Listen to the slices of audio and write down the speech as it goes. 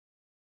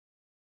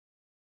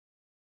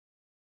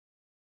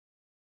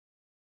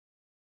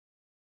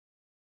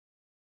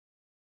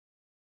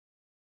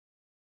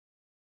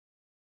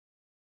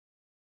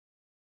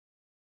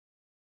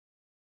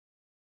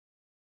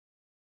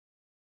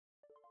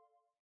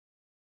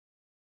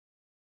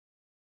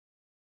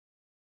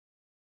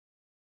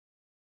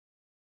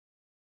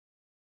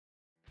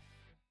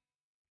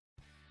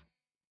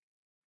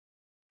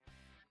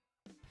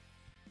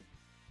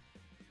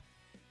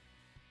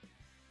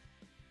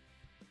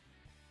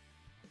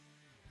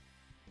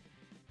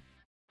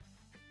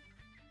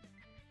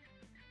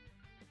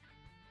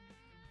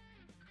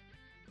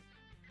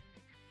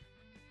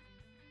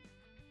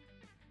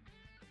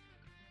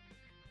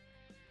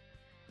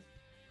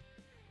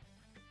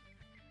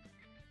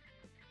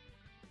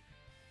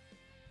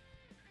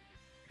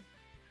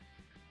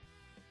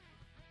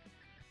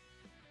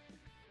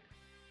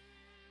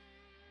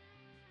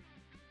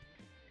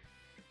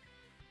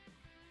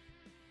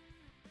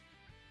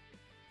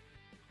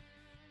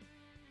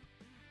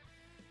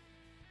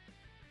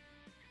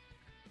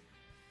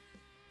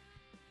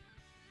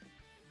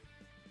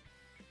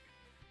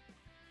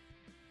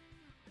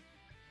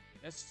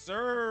Yes,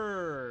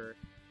 sir.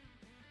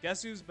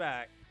 Guess who's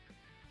back?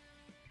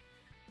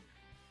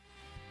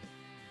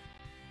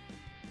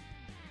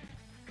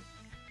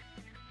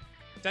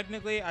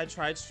 Technically, I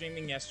tried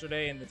streaming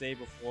yesterday and the day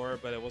before,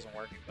 but it wasn't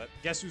working. But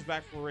guess who's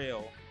back for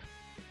real?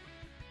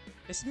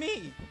 It's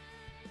me.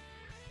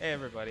 Hey,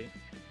 everybody.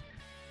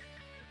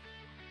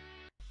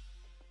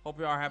 Hope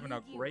you are having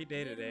a great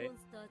day today.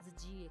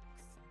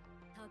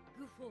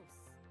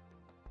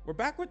 We're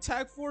back with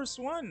Tag Force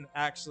 1,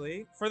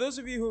 actually. For those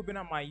of you who have been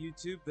on my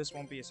YouTube, this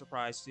won't be a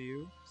surprise to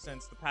you,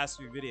 since the past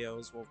few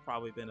videos will have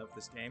probably been of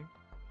this game.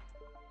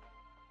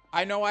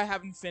 I know I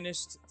haven't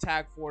finished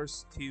Tag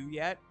Force 2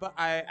 yet, but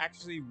I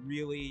actually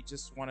really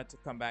just wanted to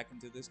come back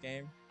into this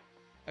game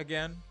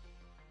again.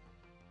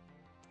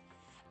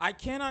 I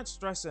cannot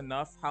stress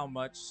enough how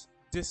much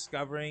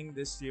discovering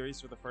this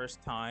series for the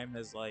first time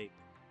has, like,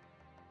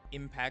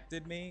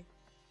 impacted me.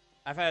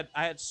 I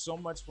had so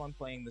much fun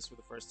playing this for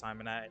the first time,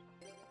 and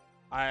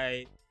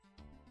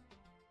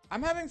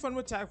I'm having fun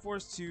with Tag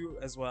Force 2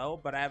 as well,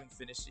 but I haven't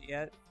finished it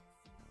yet.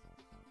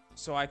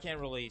 So I can't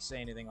really say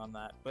anything on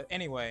that. But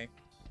anyway,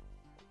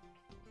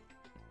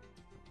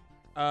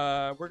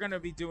 we're gonna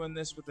be doing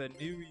this with a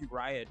new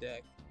Uriah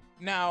deck.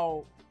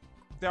 Now,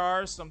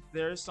 there's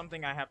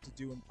something I have to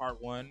do in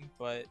part 1,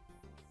 but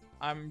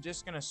I'm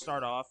just gonna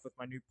start off with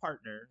my new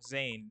partner,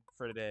 Zane,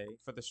 for today,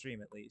 for the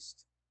stream at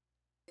least.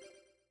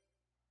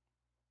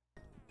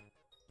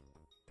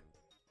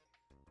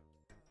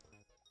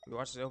 We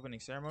watch the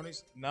opening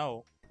ceremonies?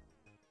 No.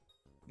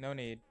 No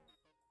need.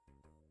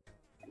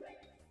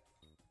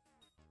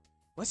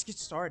 Let's get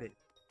started.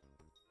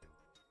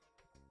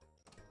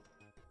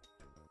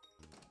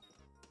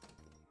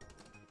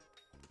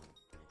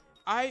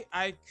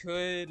 I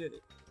could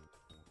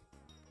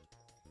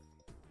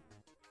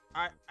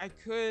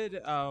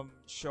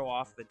show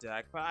off the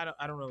deck, but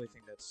I don't really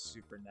think that's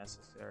super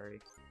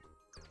necessary.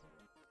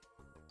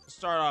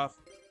 Start off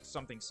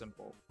something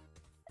simple.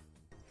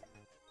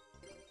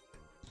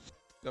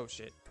 Oh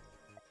shit.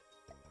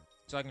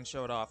 So I can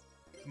show it off.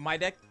 My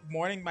deck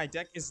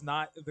is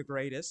not the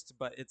greatest,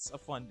 but it's a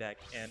fun deck,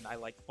 and I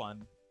like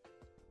fun.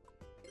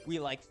 We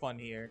like fun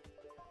here.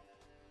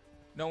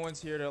 No one's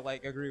here to,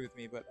 like, agree with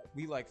me, but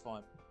we like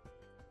fun.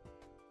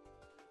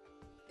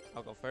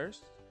 I'll go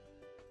first.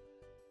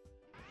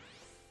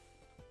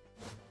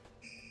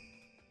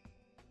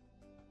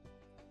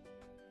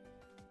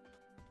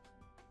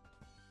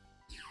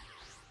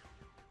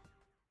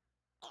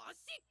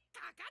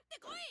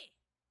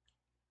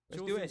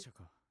 Let's do it.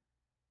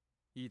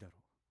 いいだろ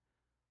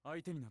う。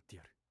相手になって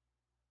やる。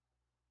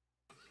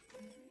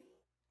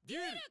デュ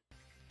エル。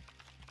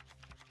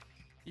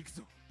行く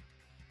ぞ。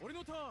俺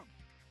のターン。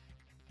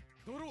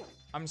ドロー。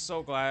 I'm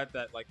so glad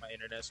that, like, my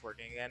internet's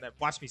working again.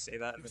 Watch me say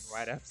that and then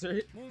right after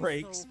it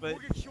breaks, but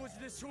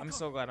I'm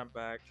so glad I'm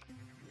back.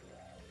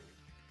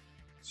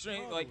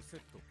 Like,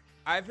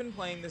 I've been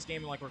playing this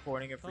game and, like,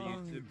 recording it for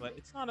YouTube, but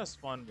it's not as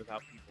fun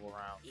without people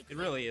around. It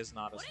really is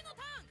not as fun.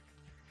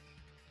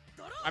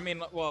 I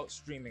mean, well,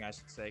 streaming, I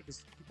should say,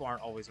 because people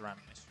aren't always around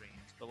in my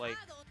streams. But, like,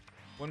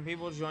 when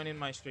people join in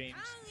my streams,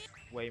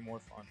 it's way more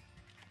fun.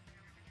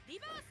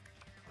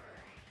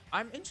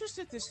 I'm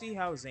interested to see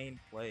how Zane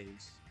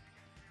plays.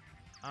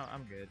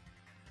 I'm good.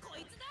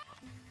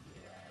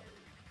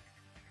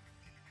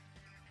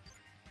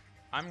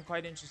 I'm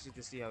quite interested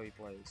to see how he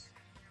plays.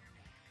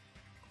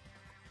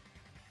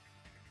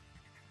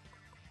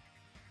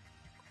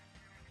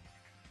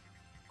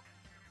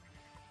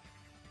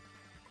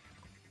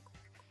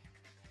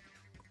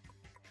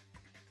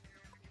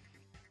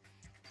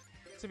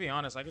 To be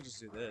honest, I could just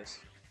do this.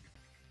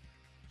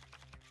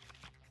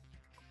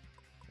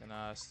 And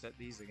set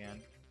these again.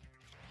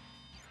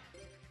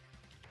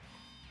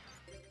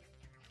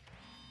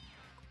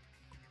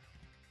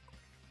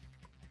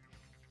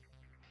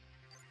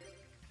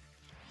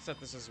 Set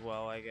this as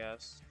well, I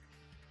guess.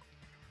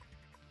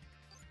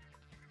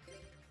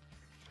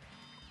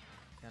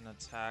 And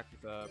attack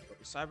the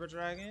Cyber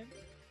Dragon.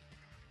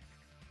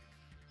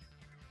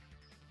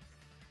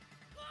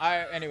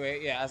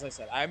 Anyway, yeah, as I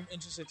said, I'm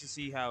interested to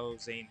see how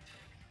Zane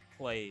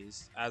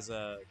plays as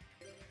a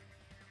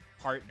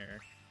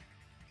partner.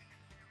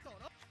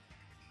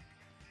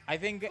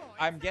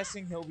 I'm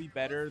guessing he'll be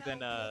better than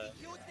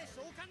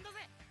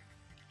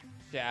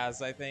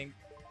Jazz, I think.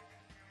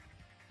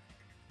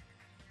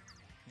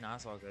 Nah,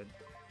 it's all good.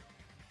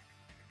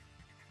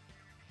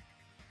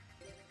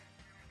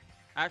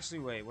 Actually,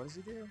 wait, what does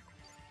he do?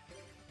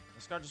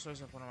 This card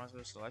destroys up one of my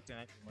monsters selected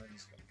and I can learn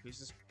this guy.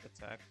 Increases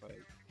attack by...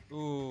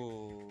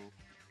 Ooh.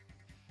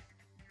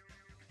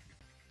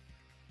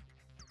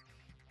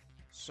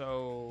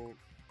 So...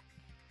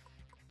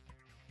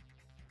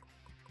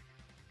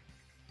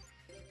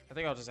 I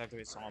think I'll just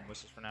activate Solemn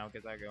Wishes for now,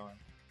 get that going.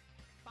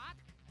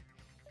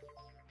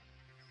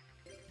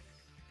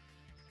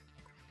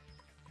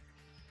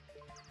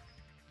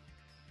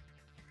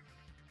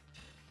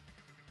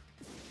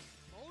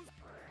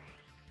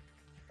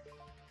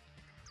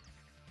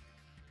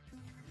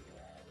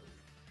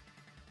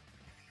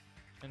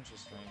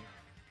 Interesting.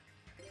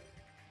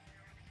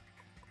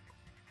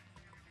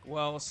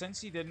 Well,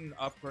 since he didn't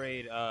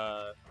upgrade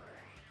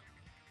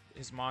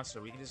his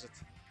monster, we can just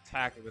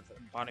attack it with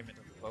embodiment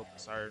of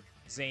focus. Our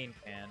Zane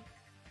can.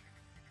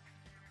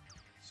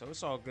 So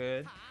it's all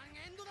good.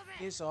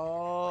 It's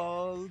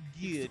all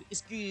good.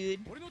 It's good.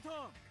 俺のタ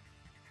ーン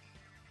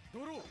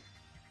ドロー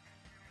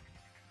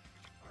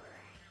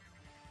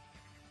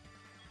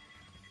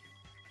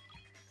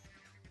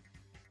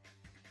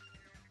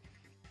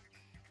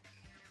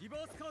リバ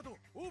ースカード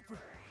オープン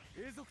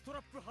永続トラ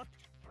ップ発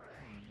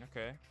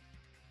Okay.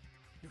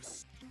 よ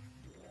し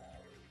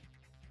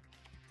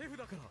手札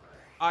から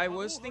I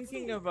was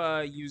thinking of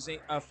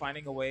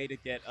finding a way to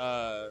get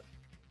よ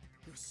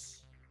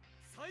し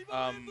サイ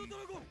バーエンドド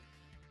ラゴン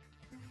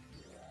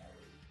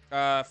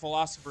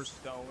Philosopher's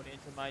Stone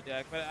into my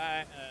deck, but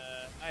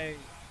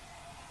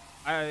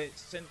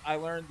since I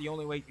learned the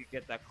only way you could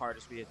get that card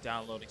is via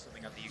downloading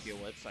something on the Yu-Gi-Oh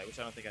website, which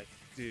I don't think I can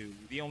do.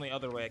 The only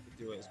other way I could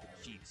do it is with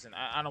cheats, and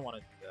I don't want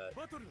to do that.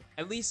 バトルだ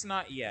At least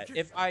not yet.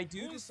 If I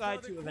do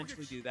decide to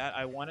eventually do that,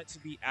 I want it to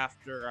be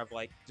after I've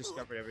like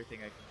discovered everything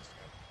I can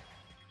discover.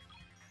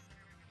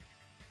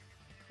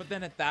 But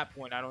then at that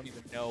point, I don't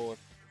even know if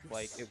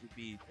like it would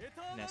be エ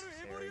ターナル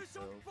エボリュ necessary. ーシ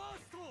So ョンバー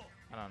スト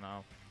I don't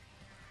know.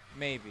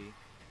 Maybe.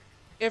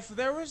 If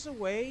there was a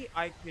way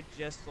I could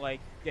just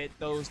like get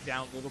those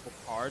downloadable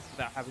cards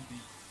without having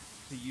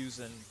to use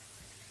an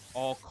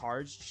all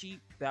cards cheat,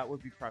 that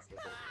would be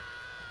preferable.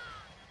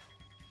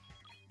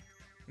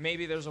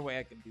 Maybe there's a way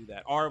I can do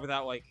that, or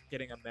without like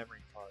getting a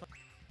memory card.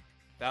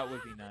 That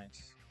would be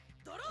nice.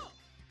 ドロー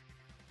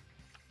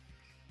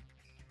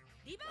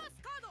リバー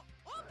スカード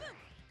オープン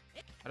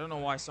I don't know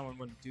why someone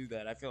wouldn't do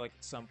that. I feel like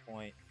at some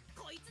point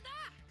こいつだ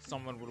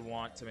someone would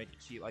want to make a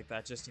cheat like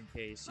that just in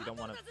case you don't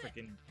want to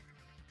freaking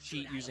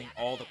cheat using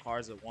all the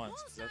cards at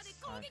once. 'Cause that's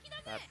not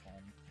that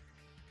fun.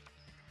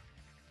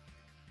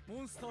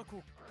 モンスター効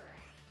果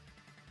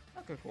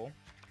Okay, cool.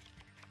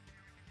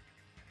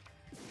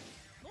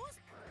 モン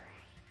ス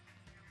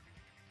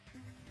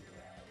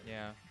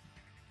Yeah.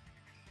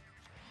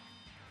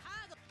 カ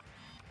ード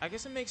I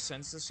guess it makes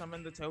sense to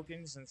summon the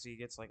token since he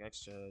gets like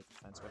extra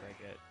defense what I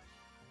get.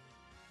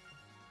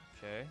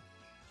 Okay.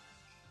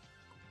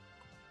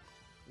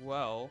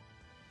 Well.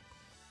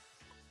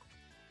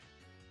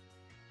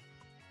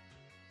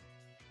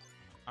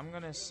 I'm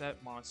gonna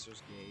set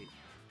Monsters Gate.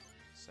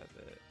 Set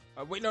it.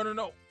 Wait, no, no,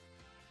 no!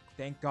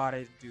 Thank God I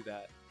didn't do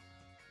that.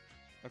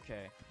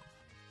 Okay.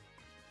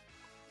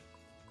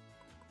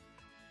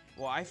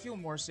 Well, I feel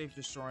more safe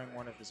destroying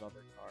one of his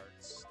other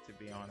cards, to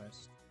be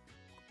honest.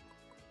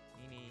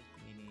 Meanie,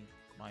 meanie,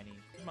 miny.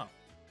 Come on.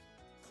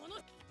 この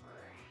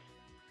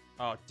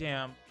Oh,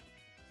 damn.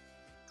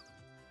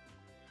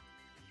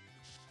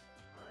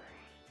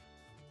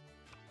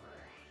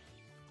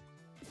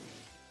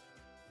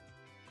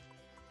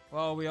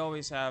 Well, we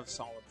always have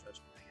Solemn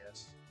Judgment, I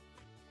guess.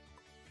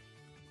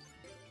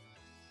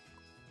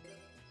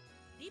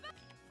 リバ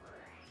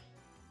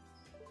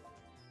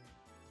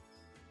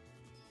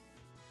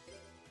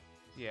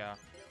Yeah.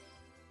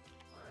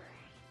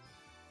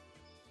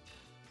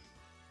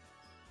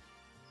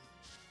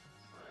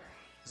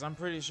 Because I'm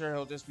pretty sure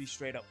he'll just be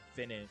straight up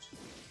finished.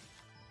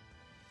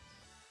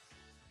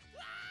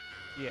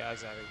 Yeah,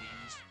 exactly.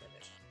 He's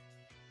finished.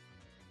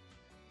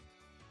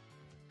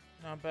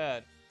 Not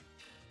bad.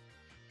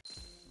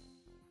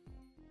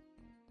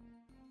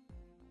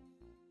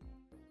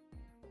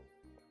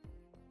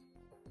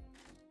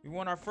 We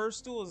won our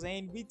first duel,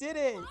 Zane. We did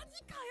it! マ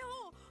ジか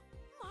よ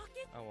負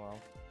け Oh well.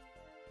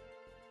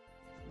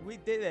 We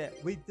did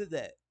it. We did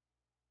it.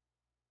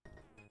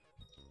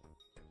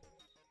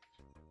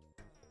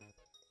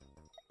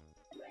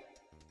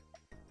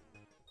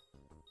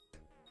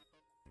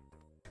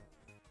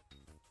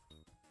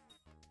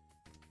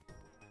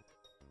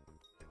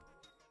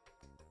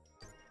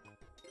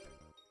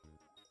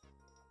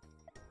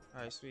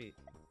 Alright, sweet.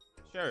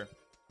 Sure.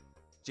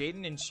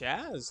 Jaden and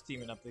Shaz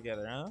teaming up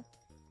together, huh?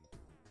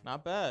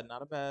 Not bad.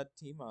 Not a bad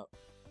team up.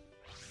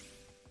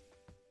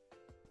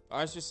 Or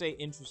I should say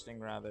interesting,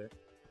 rather.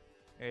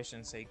 Maybe I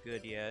shouldn't say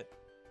good yet.「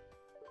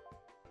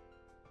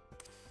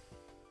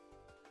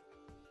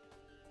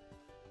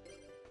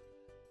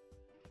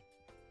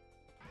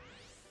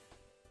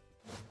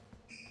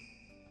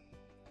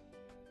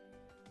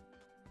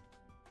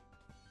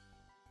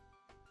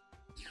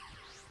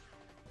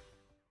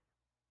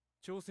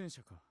挑戦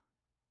者か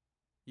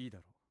いいだ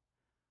ろう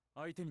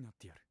相手になっ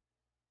てやる」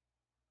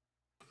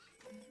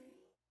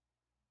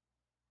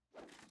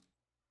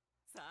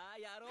さあ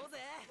やろうぜ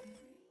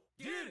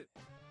デュエル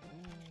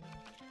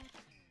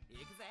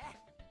行くぜ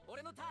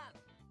俺のター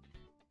ン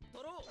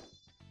ドロー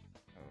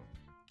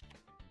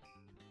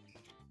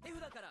手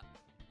札から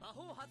魔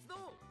法発動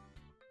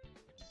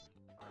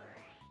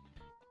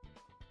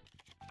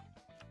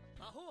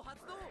魔法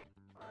発動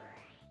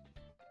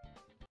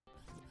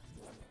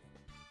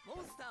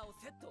モンスターを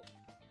セット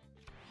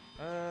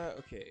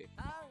Okay.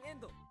 ターンエン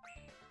ド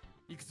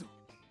行くぞ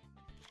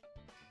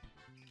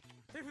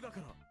手札か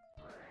ら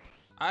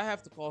I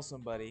have to call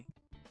somebody.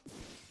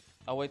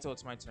 I'll wait till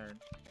it's my turn.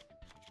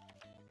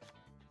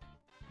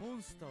 モ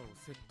ンスターを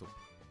セット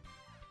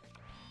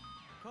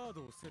カー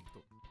ドをセッ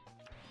ト。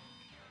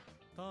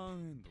ター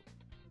ンエンド。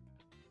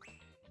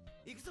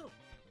行くぞ、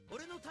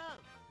俺のターン。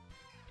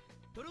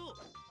ドロー。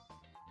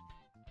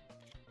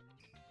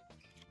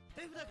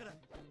手札から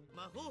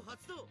魔法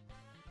発動。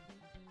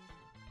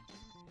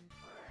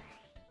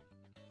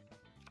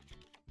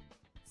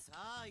さ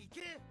あ行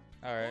け。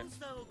 Alright. モンス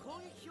ターを攻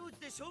撃表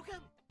示で召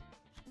喚。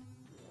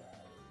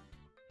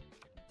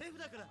手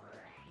札から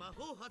魔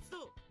法発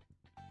動。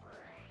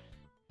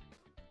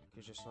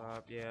 Creature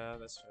swap. Yeah,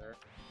 that's fair.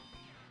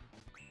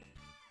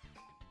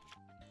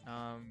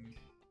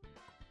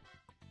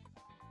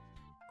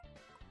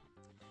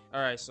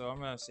 Alright, so I'm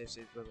gonna save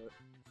with it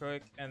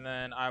quick, and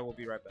then I will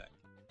be right back.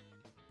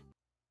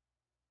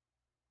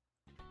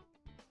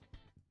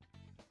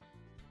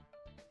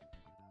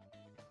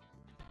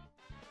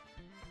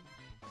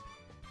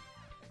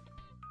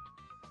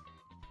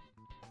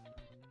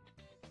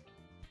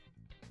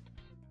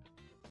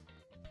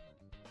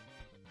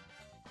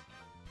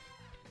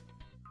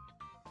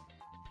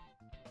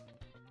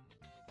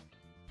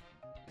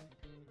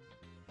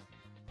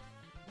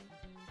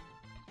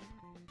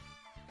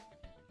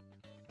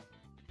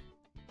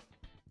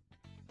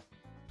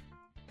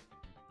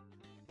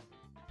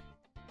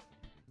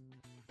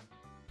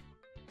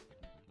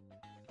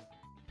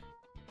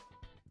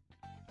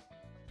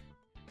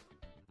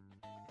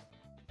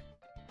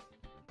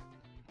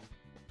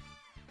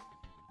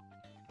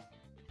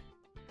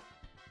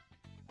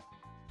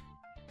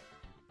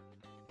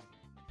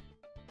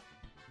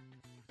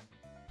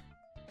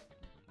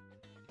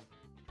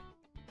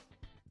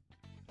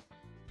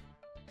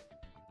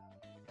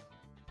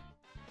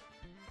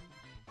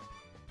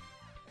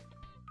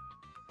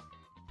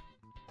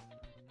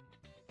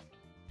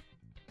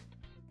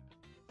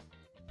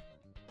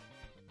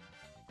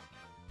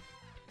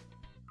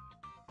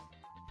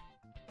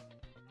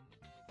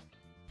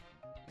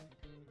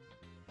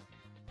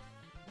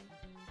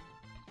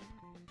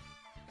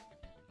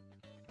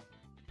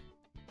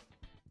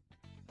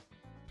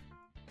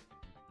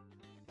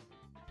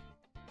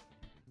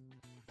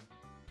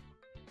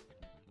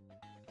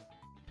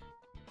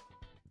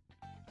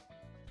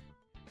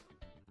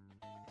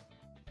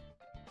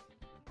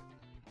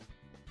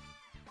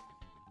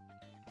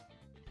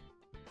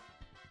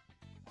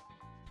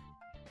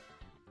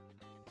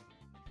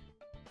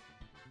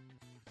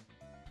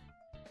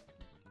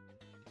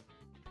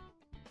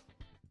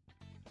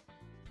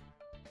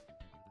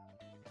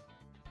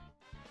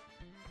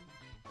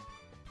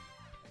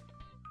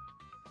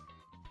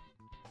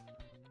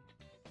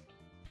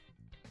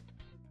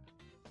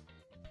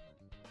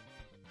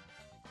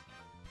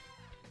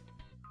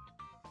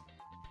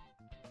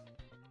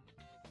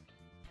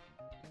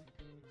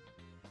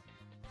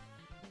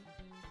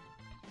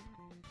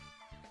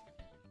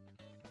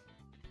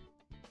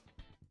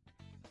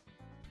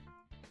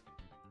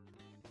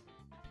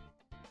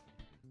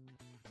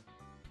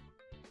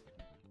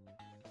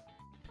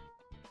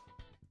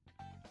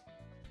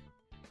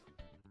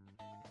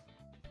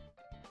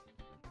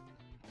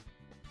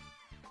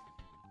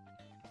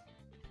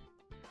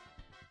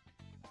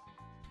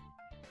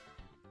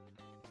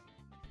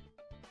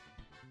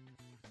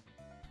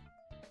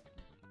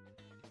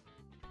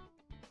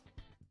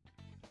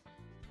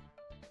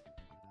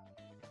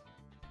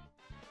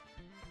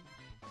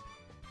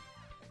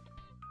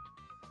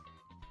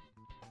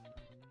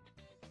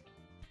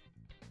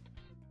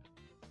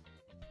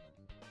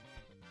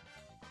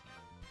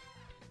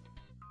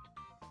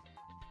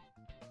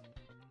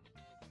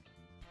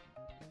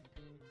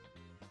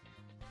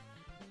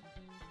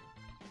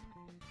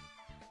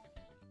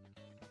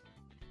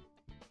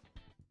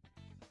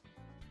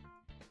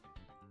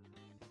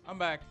 I'm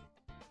back.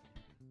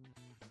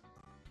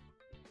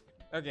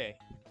 Okay.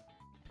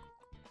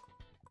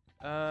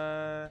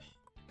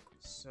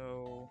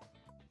 So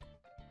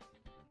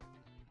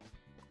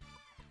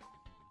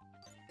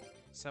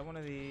set one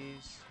of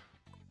these.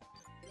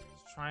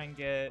 Let's try and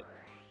get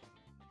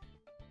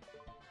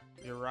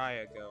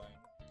Uriah going.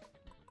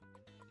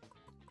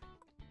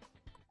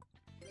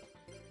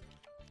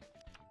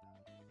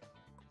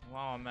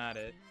 While I'm at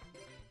it.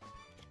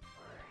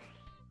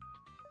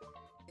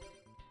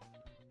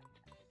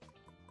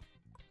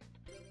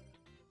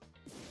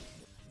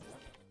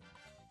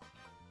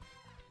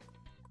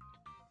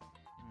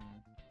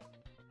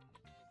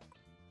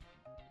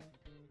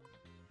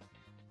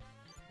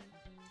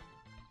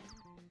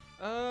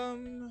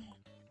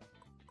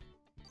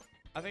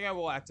 I think I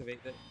will activate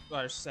it,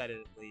 or set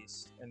it at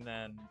least, and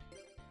then...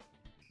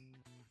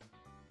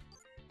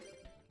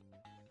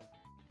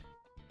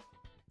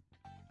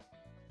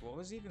 What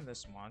was even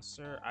this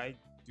monster? I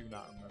do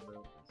not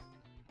remember.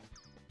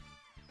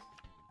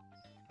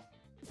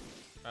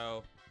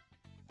 Oh.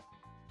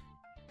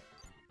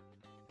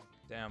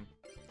 Damn.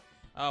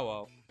 Oh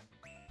well.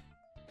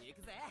 行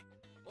くぜ、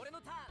俺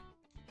のターン。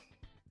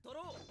ド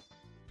ロー。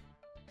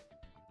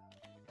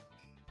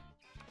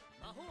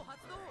魔法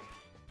発動。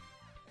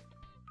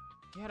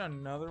 He had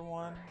another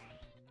one?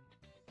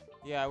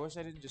 Yeah, I wish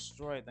I didn't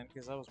destroy it then,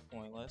 because that was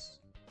pointless.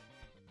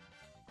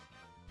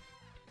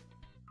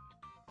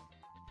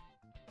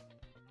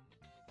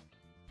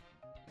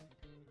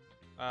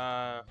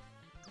 Nah.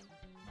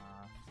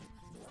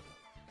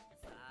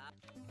 さ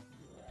あ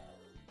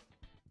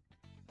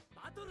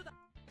バトルだ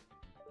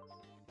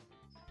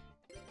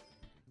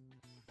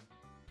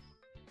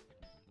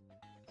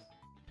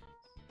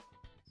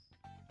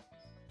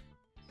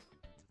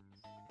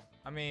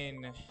I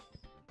mean,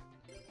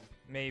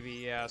 maybe,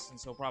 yeah,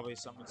 since he'll probably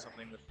summon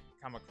something with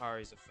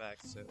Kamakari's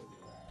effect, so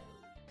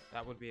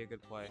that would be a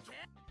good play.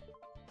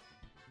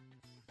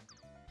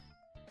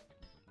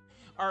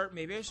 Or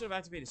maybe I should have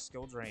activated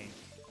Skill Drain,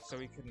 so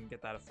he couldn't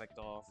get that effect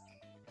off.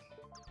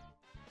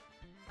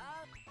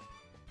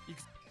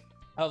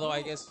 Although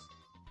I guess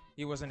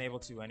he wasn't able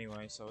to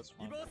anyway, so it's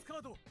リ fine. バースカ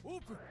ードオ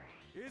ープン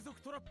永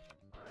続トラップ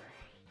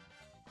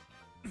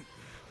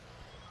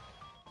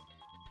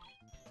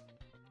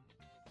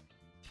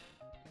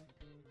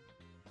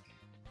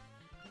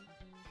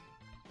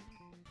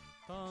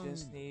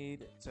Just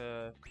need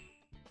to...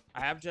 I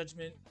have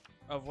judgment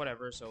of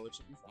whatever, so it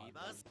should be リ fine.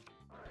 バース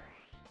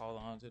Call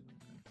on to...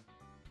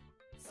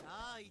 さ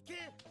あ行け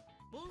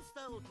モンス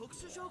ターを特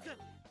殊召喚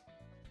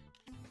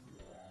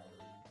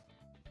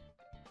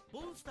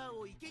モンスター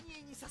を生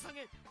贄に捧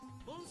げ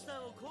モンスタ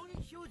ーを攻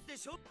撃表示で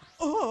召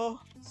Oh!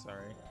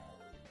 Sorry.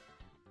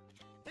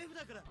 手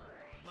札から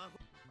魔法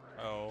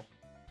Oh.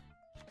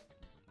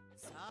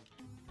 さあ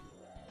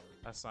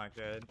That's not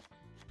good.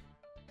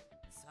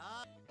 さ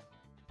あ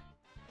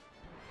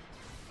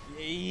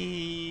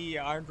Yay!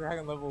 Iron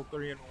Dragon level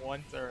 3 in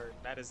one turn.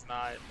 That is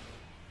not...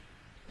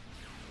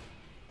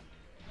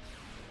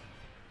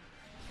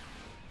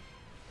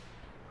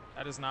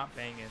 That is not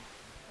banging.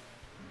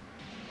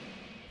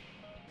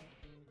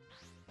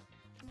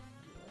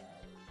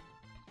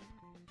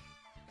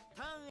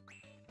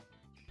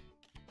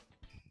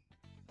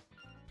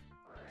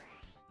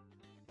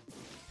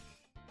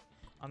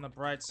 On the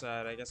bright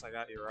side, I guess I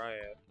got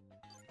Uriah.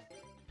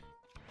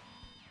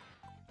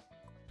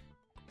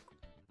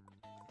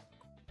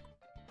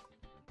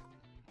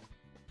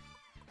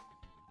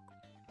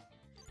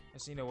 I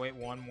just need to wait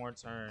one more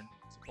turn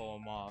to pull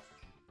him off.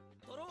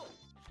 取ろう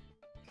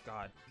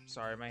God,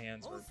 sorry, my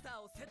hands モ were... ンスター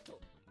をセット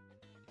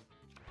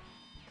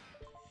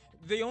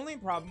The only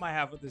problem I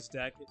have with this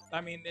deck,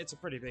 I mean, it's a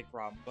pretty big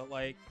problem, but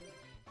like,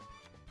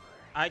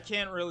 I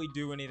can't really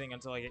do anything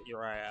until I get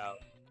Uriah out.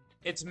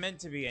 It's meant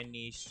to be a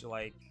niche,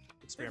 like,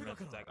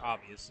 experimental deck,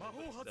 obviously.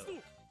 魔法 But 発 still.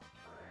 動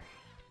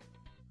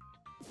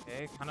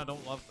Okay, kinda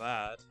don't love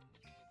that.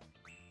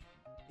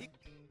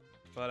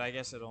 But I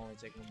guess it'll only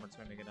take one more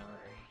turn to get out of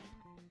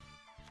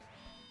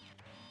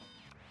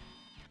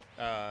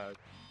it.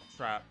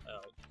 Trap,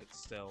 but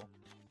still.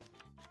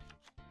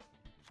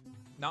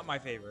 Not my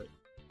favorite.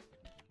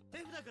 手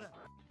札から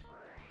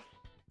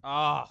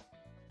Ah!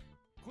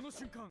 この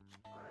瞬間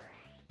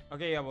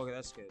Okay, yeah, well,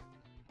 that's good.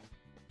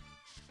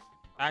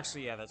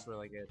 Actually, yeah, that's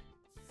really good.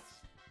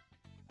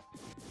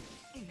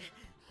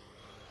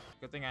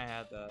 Good thing I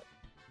had that.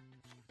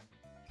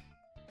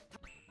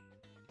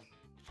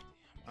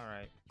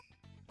 Alright.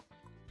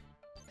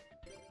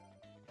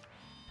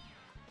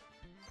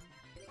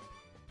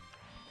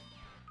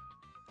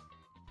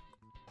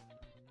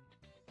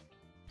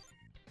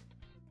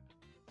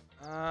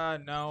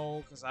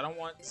 No, because I don't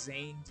want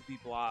Zane to be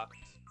blocked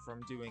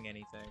from doing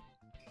anything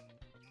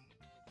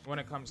when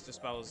it comes to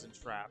spells and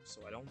traps,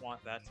 so I don't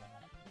want that to happen.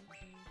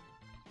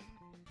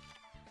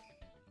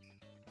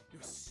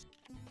 よし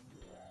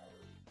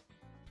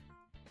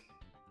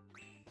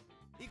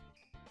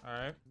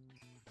Alright.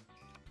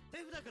 手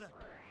札から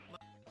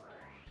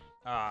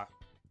Ah,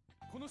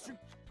 この瞬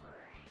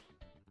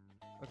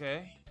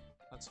okay.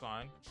 That's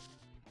fine.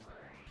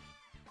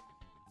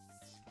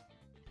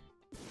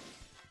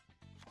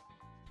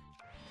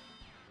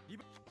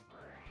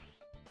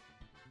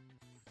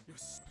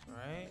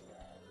 Alright.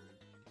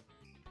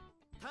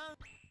 ターン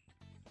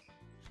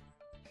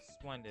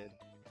Splendid.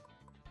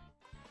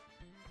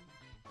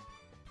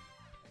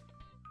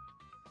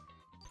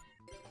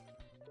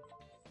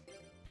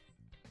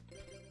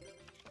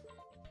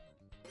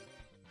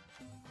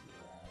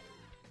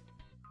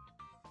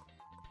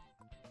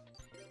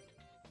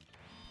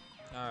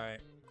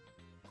 Alright.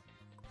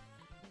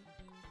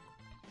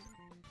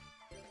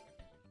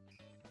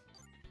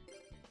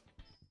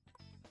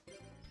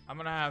 I'm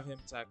gonna have him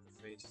attack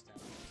the face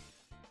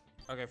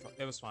down. Okay,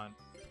 it was fine.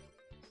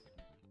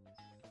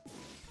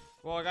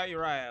 Well, I got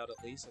Uriah out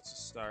at least. That's a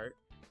start.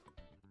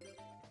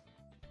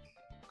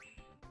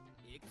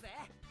 行くぜ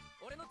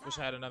俺のタ Wish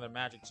ー I ン had another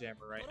magic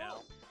jammer right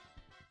now.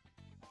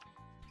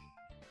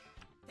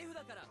 手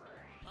札から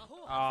魔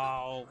法発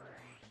Oh.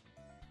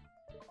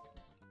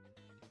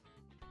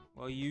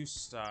 Well, you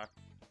suck.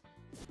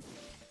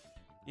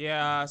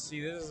 Yeah,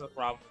 see, this is a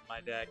problem with my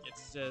deck.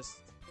 It's just...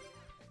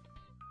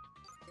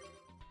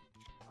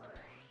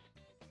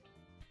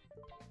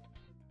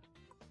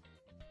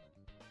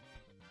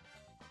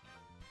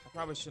 I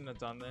probably shouldn't have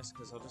done this,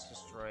 because I'll just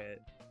destroy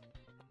it.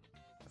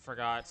 I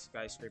forgot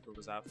Skyscraper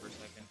was out for a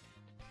second.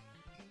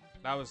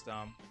 That was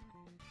dumb.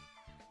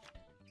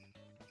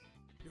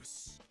 よ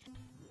し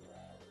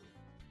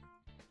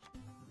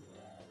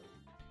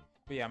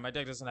But yeah, my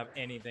deck doesn't have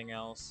anything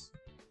else.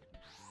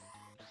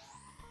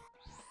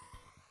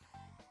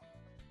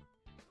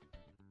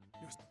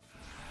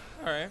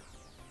 Alright.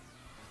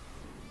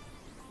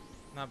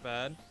 Not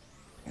bad.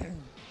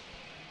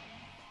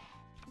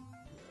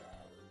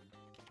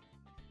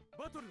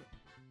 バトルだ。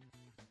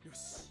よ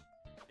し。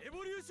エ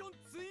ボリューション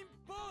ツイン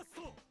バース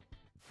ト。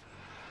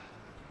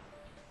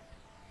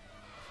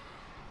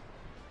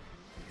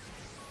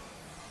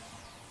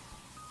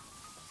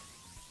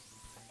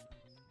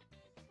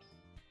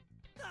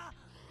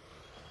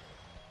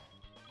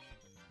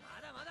ま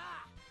だまだ。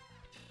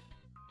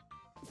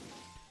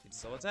 Can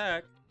still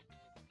attack.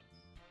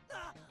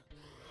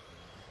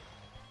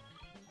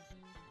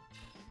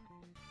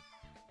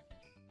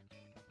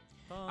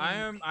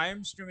 I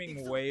am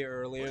streaming way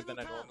earlier than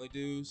I normally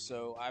do,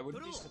 so I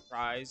wouldn't be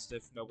surprised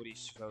if nobody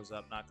shows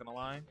up, not gonna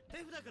lie.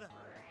 手札から。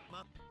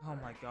ま、 Oh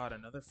my god,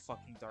 another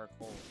fucking dark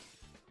hole.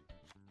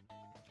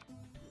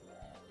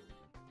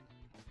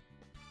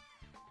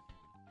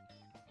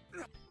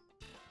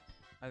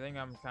 I think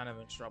I'm kind of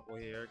in trouble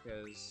here,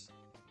 because...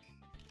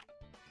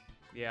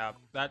 Yeah,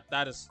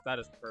 that is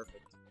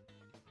perfect.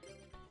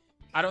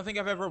 I don't think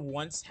I've ever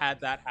once had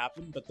that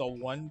happen, but the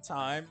one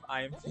time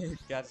I am...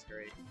 That's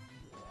great.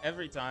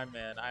 Every time,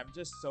 man, I'm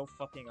just so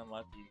fucking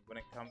unlucky when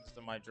it comes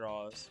to my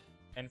draws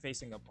and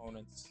facing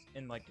opponents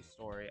in, like, the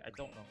story. I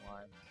don't know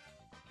why.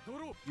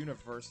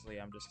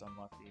 Universally, I'm just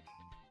unlucky.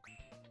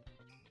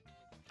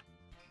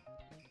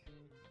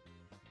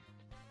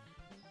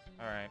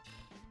 Alright.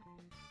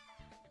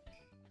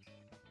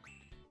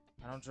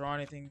 I don't draw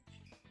anything.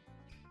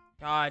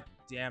 God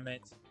damn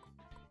it.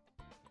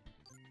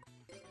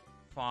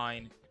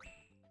 Fine.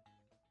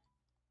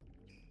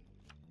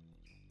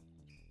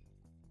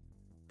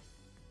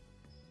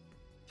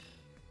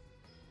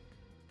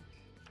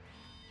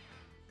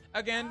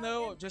 Again,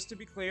 though, just to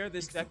be clear,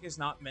 this deck is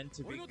not meant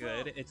to be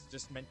good. It's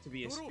just meant to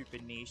be a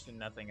stupid niche and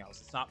nothing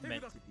else. It's not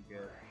meant to be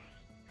good.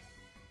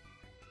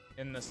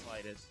 In the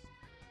slightest.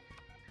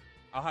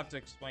 I'll have to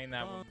explain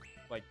that when,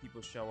 like,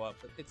 people show up,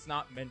 but it's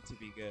not meant to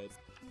be good.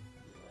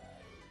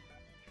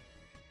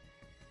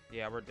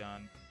 Yeah, we're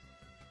done.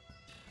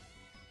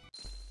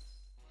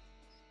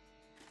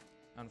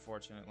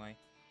 Unfortunately.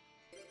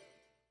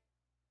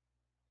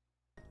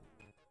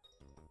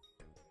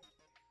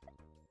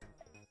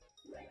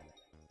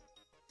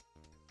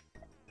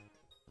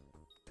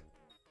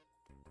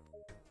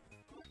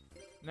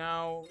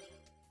 Now...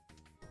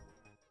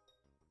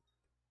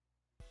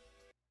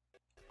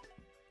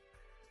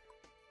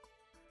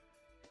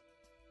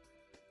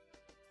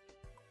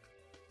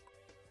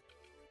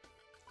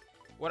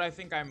 what I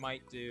think I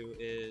might do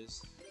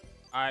is...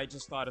 I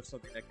just thought of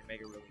something that could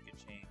make a really good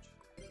change.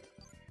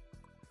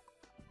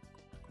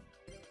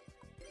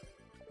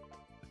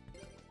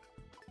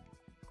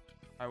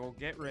 I will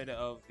get rid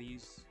of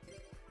these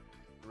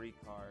 3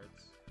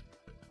 cards.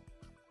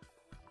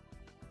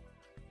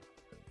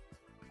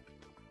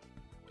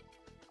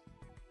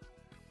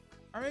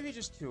 Or maybe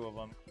just 2 of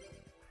them.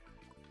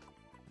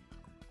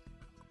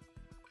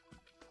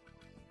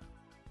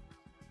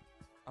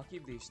 I'll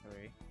keep these 3.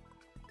 And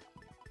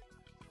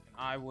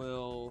I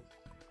will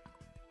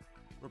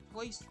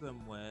replace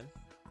them with...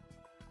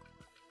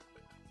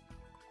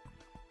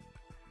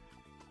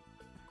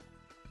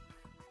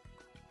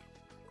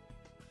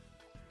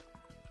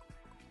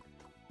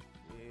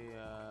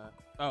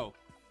 oh.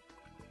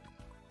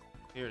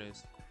 Here it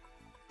is.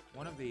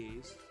 One of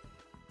these.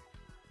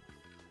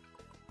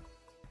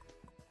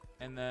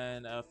 And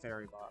then a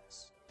fairy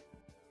box.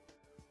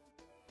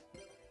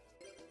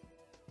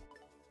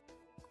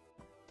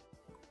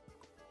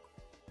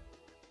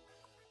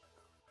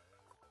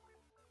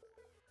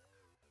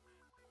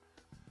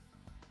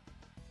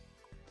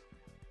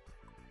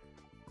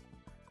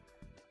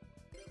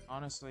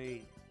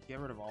 Honestly, get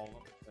rid of all of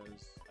them,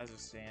 because as it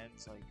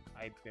stands, like,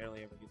 I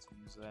barely ever get to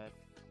use that.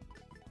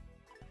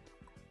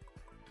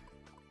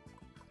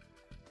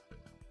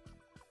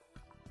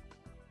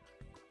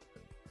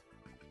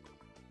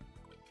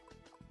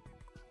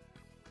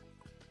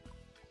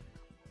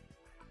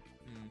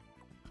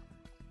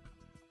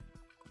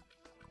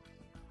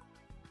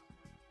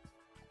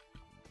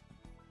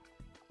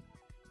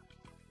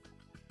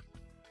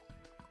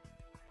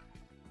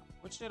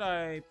 What should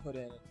I put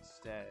in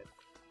instead?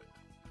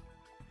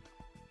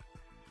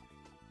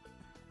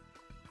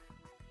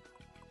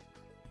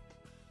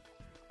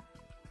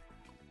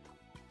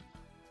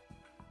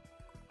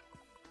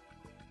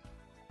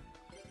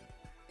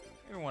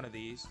 Maybe one of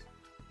these.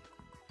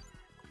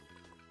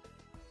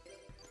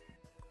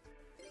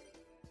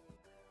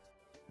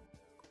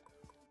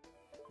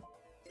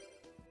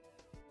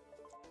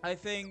 I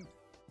think...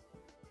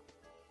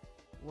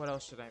 what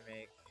else should I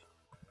make?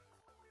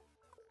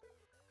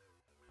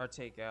 Or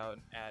take out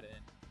and add in.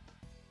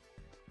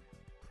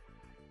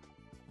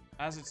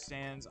 As it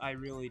stands, I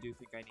really do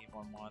think I need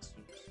more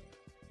monsters.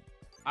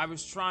 I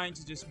was trying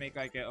to just make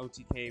like an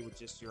OTK with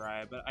just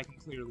Uriah, but I can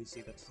clearly see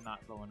that's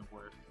not going to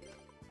work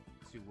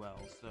too well,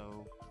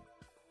 so...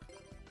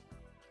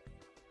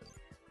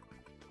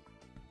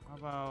 how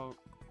about...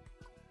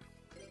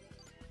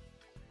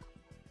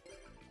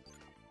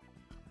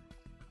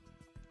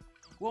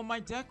 well, my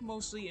deck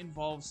mostly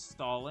involves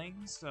stalling,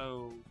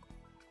 so...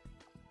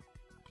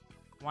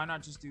 Why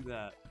not just do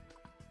that?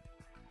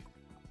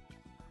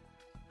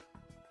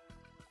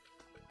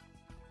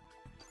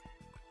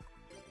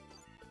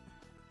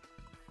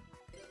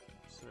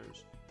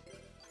 Search.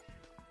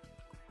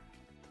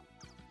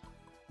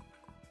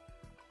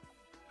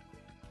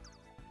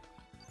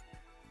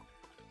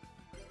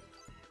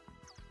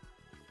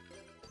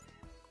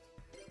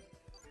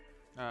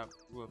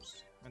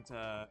 Whoops. Went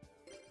to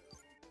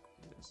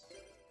this.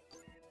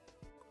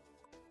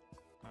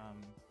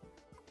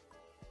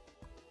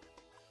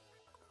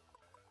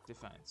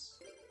 Defense.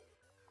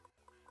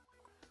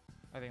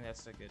 I think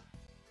that's a good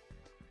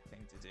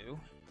thing to do.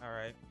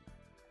 Alright.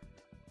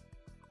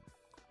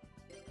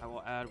 I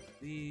will add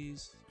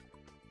these.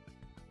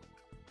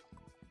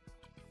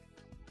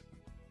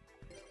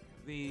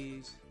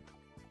 These.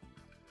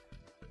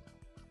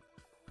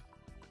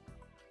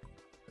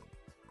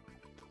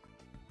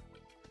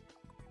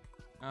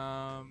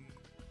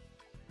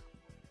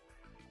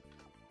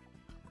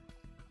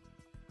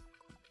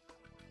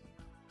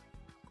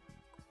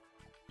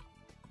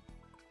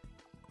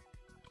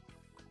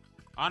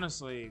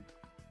 Honestly,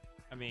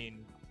 I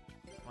mean,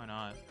 why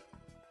not?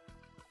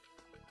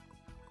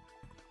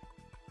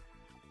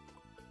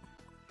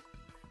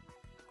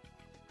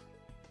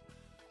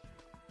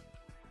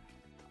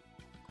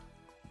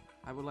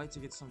 I would like to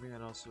get something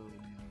that also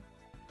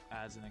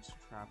adds an extra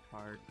trap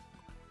card.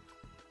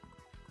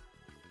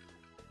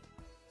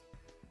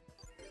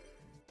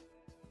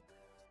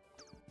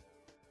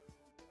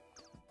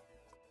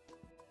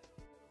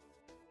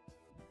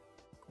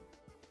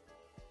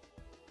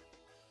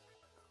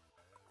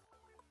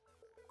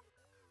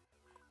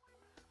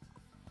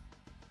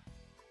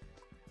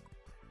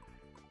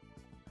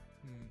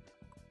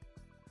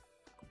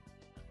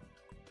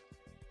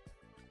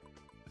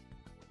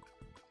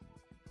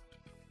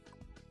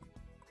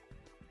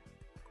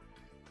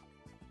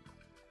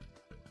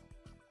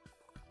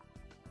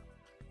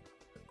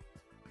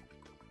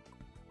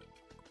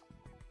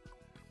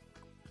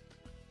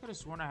 I could have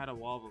sworn I had a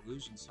wall of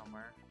illusion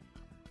somewhere,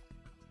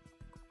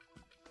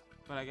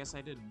 but I guess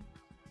I didn't.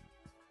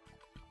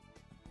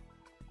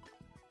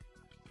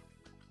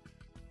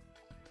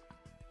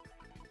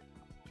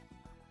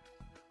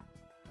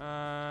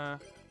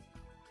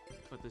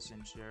 Put this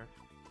in share.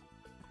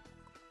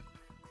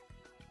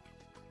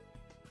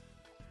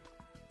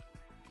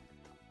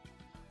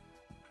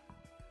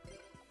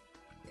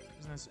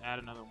 Let's add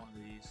another one of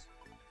these.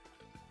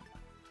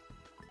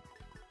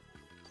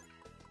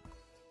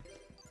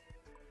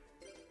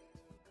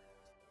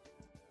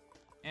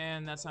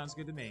 And that sounds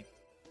good to me.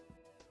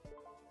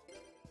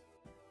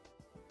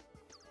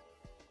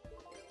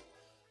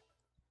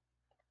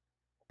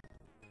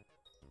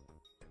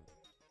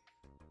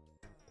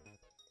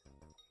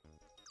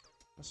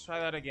 Let's try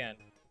that again.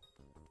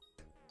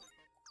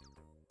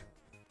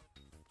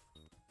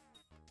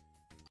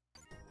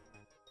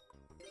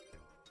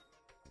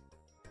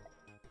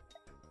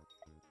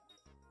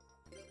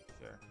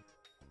 Sure.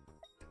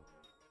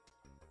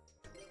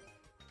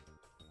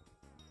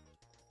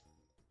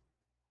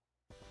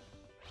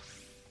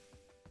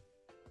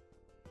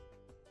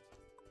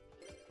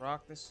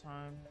 Rock this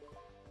time.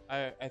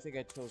 I think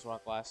I chose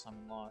rock last time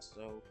and lost,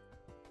 so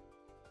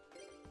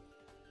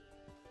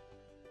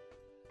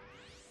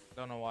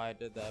don't know why I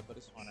did that, but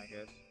it's fun, I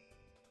guess.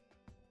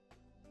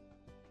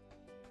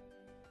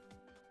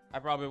 I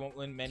probably won't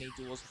win many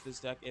duels with this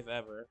deck, if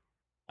ever.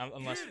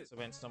 Unless it's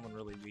against someone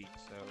really weak,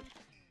 so.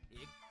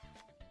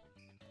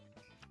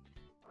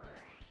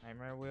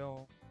 Nightmare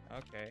Wheel?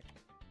 Okay.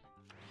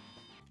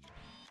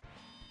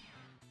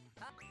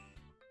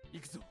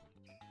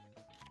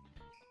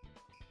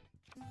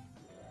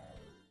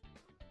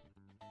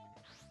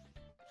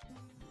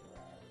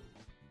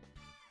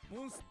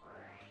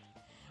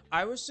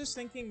 I was just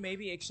thinking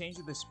maybe Exchange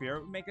with the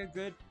Spirit would make a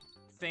good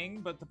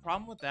thing, but the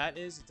problem with that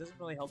is it doesn't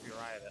really help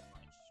Uriah that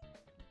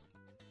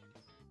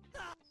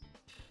much.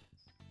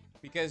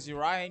 Because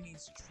Uriah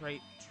needs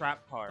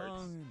trap cards.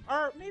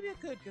 Or maybe it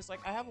could, because like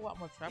I have a lot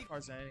more trap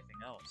cards than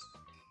anything else.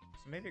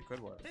 So maybe it could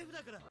work.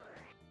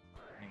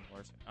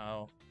 Worse.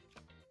 Oh.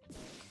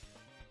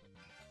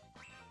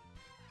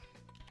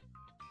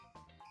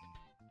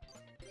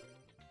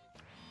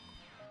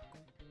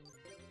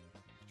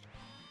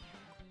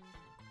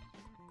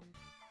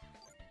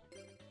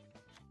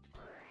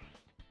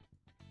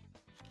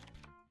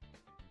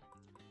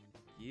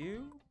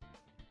 You?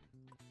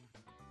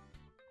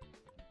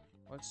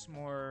 What's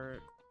more?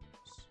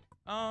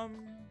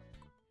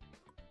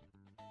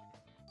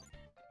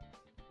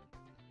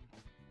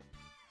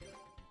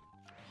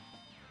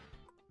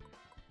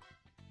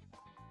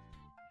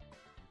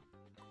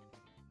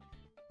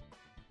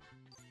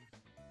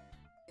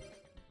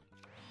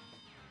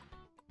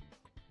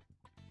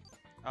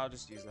 I'll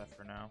just use that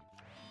for now.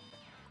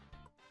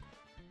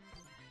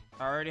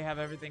 I already have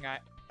everything I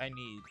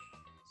need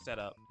set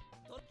up.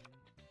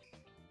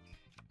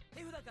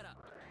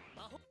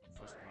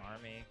 First an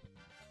army.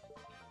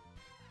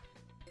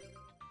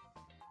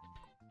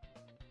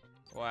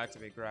 We'll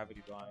activate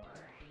Gravity Bind.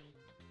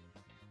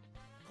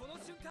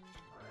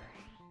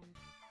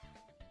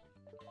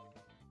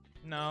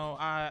 No,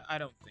 I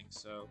don't think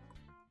so.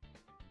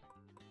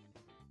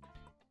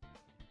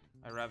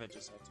 I'd rather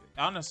just have to.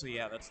 Honestly,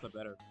 yeah, that's the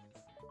better move.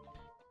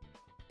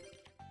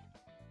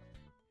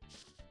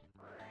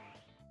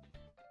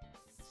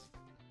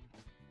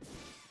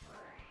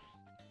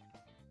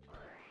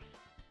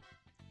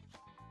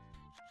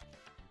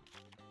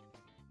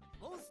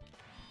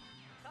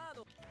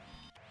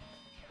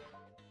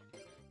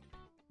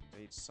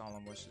 Fate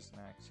Solemn Wishes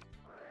next.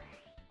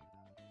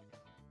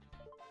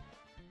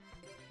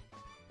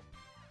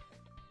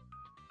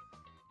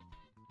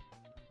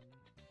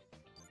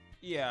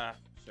 Yeah,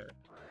 sure.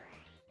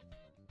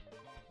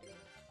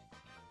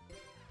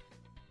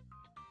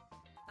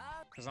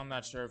 Because I'm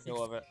not sure if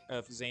he'll ever,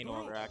 if Zane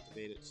will ever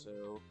activate it,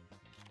 so.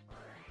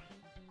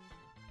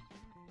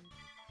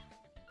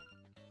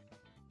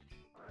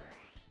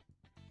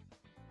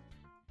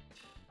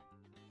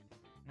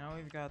 Now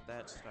we've got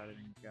that started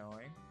and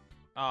going.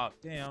 Oh,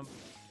 damn.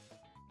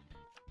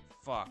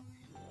 Fuck.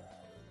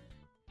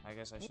 I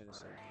guess I should have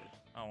saved it.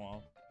 Oh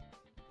well.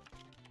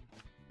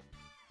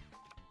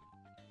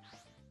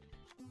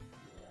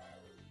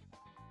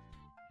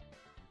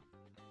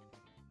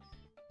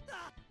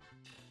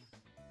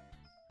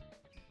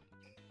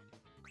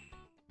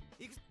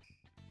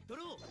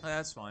 Oh,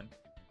 that's fun.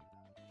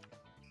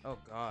 Oh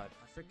god,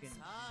 my freaking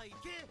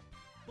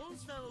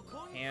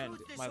hand,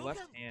 my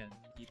left hand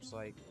keeps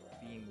like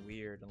being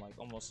weird and like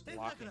almost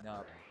locking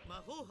up.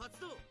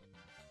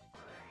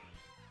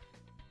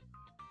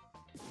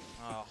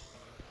 Oh.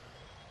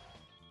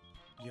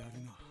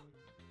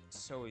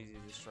 So easy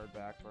to destroy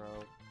back, bro.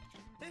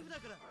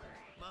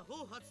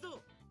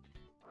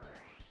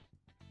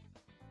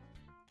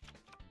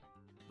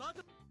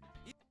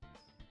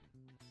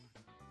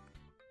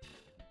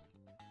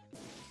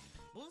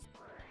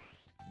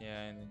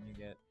 Yeah, and then you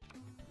get...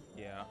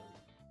 Yeah.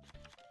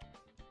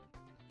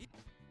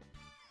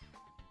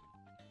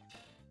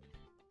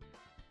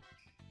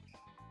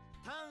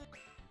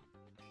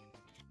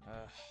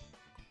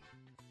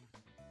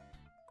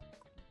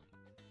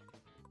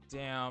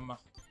 Damn.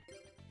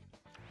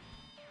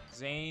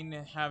 Zane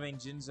having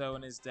Jinzo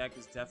in his deck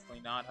is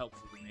definitely not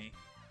helpful to me.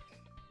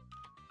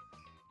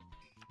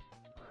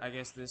 I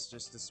guess this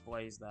just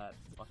displays that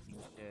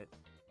fucking shit.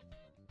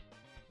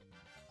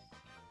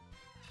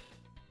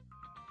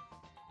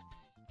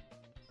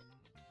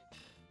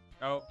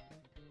 Oh.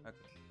 Okay.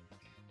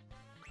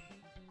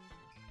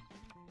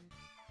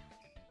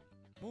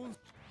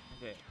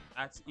 Okay.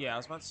 Yeah, I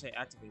was about to say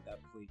activate that,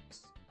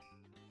 please.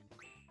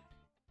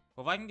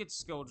 Well, if I can get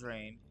Skill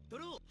Drain,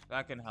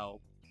 that can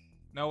help.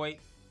 No, wait.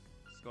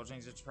 Skill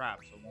Drain's a trap,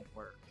 so it won't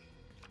work.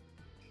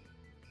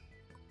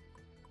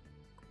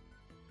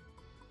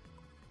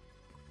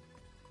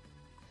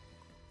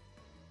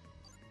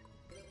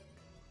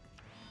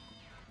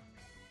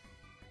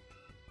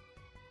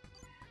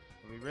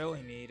 What we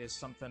really need is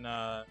something,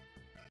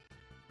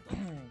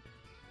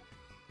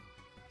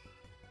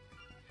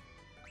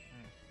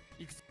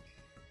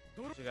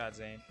 What you got,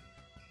 Zane?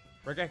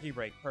 Regeki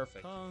Break,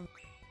 perfect.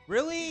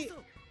 Really?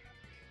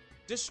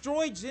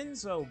 Destroy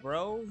Jinzo,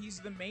 bro. He's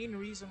the main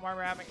reason why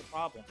we're having a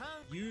problem.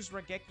 Use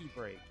Regeki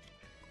Break.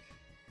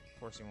 Of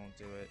course he won't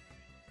do it.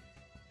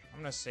 I'm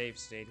gonna save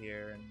state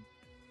here and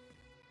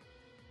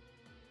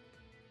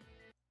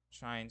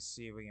try and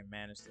see if we can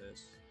manage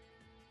this.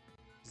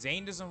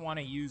 Zane doesn't want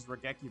to use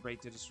Regeki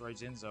Break to destroy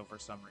Jinzo for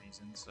some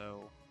reason,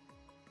 so...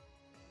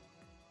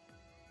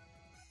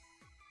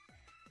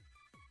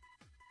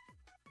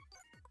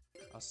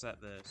 I'll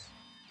set this.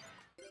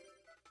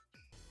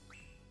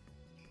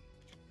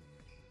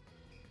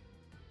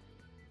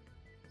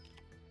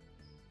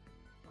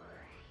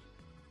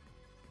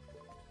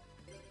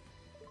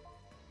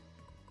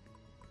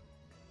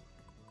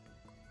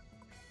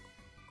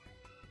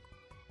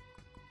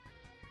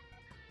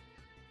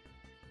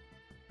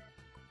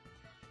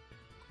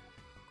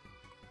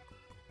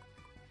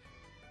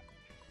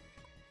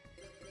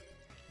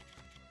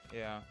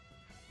 Yeah.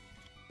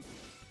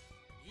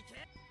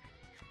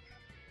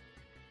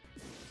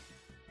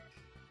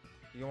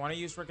 You want to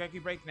use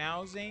Regeki Break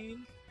now,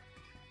 Zane?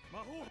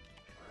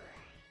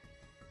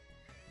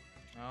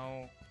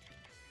 No.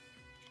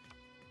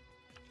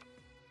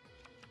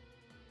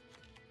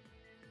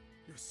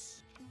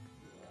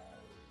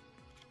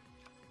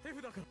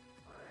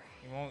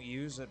 He won't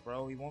use it,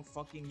 bro. He won't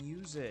fucking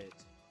use it.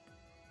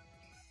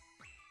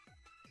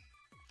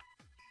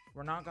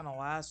 We're not gonna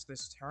last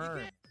this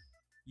turn.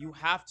 You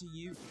have to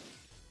use...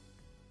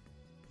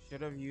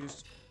 Should have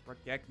used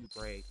Regeki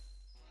Break.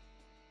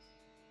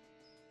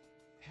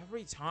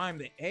 Every time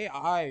the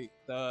AI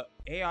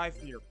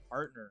for your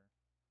partner.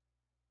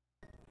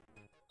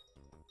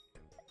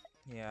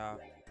 Yeah.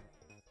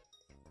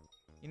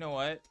 You know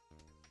what?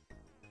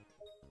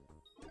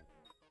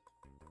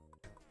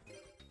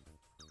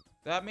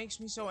 That makes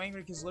me so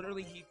angry because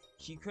literally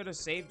he could have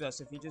saved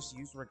us if he just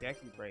used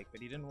Regeki Break,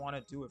 but he didn't want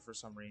to do it for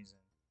some reason.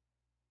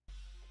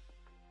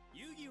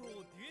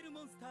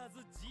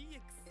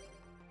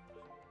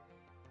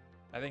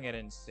 I think I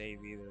didn't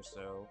save either,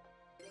 so...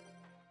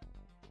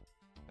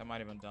 That might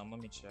have been dumb.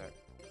 Let me check.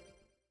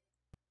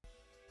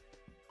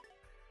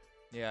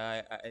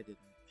 Yeah, I didn't.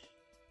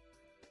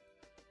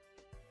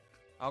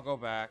 I'll go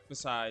back.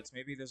 Besides,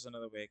 maybe there's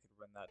another way I could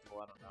win that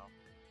duel. I don't know.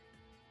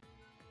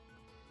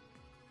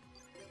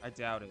 I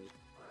doubt it.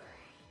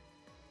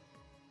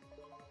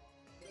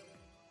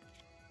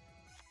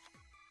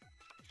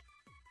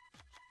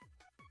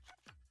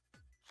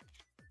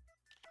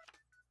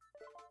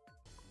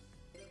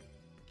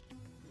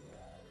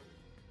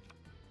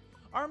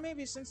 Or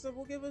maybe since that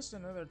will give us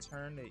another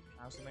turn to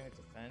have something with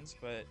defense,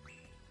 but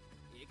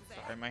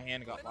sorry, my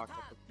hand got locked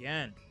up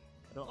again.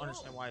 I don't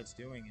understand why it's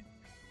doing it.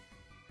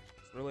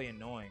 It's really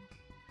annoying.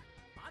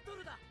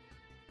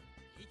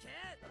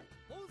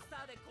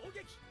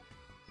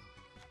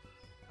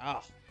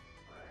 Ah.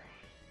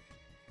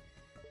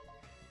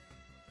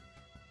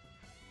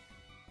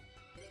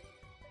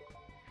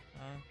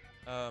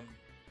 Um.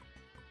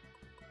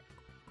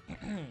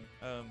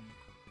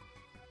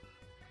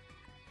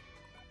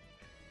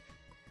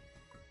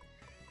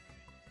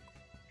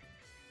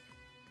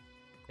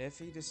 If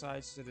he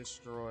decides to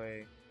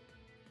destroy...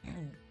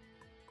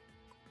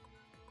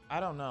 I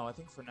don't know. I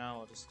think for now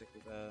I'll just stick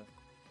with that.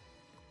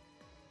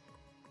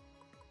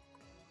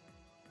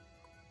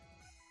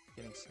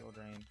 Getting skill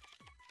drain.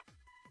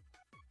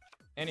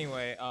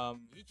 Anyway,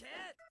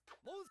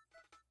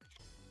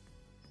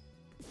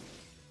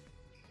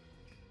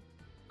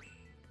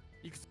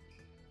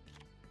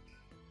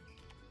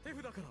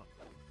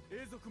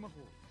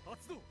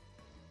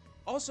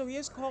 also, he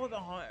has called the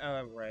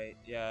right,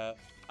 yeah.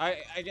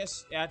 I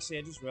guess, actually,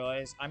 I just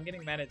realized I'm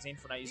getting mad at Zane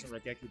for not using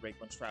Raigeki Break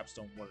when traps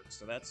don't work,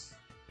 so that's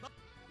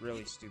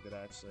really stupid,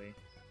 actually.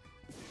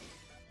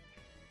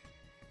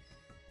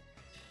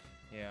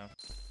 Yeah.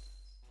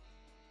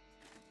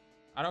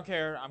 I don't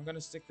care. I'm gonna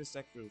stick this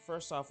deck through.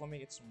 First off, let me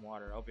get some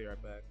water. I'll be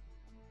right back.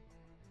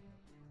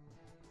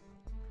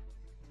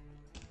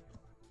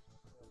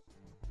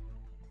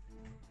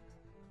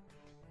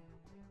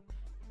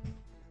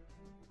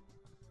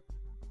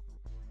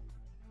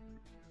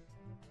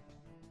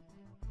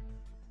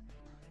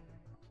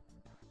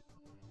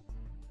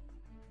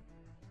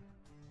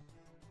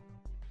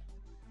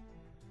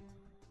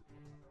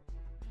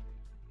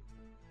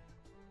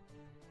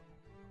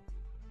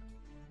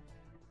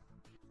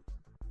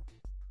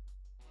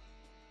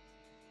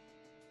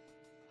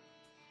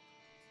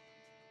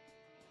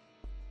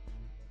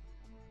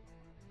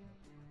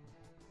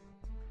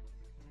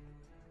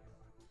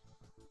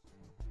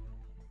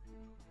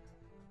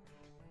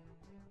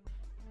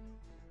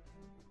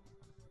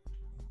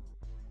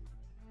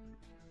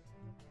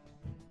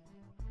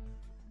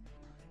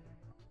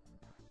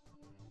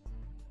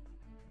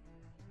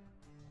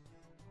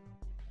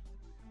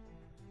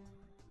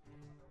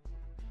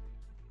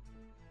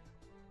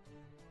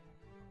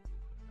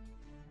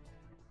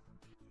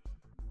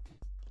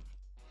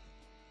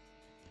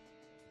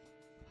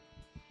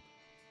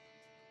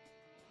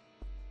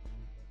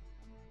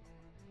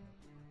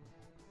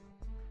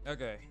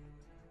 Okay.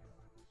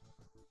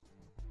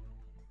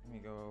 Let me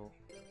go.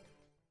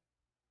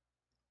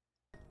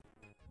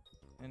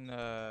 And,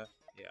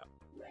 yeah.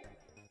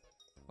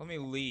 Let me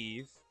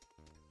leave.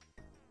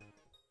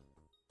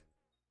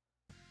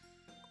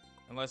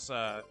 And let's,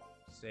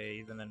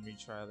 save and then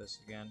retry this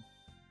again.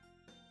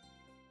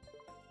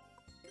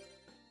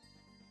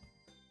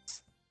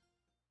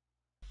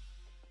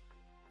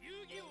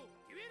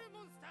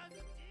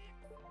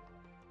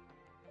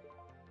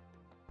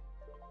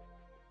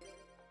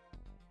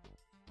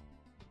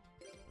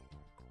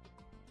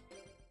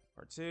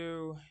 Part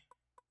 2.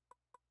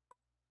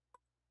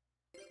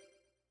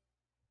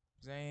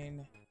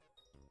 Zane.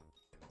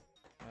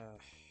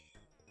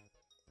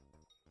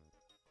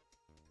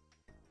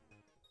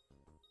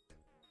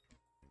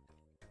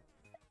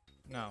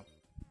 No.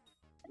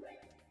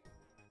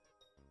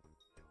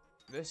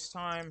 This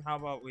time, how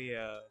about we,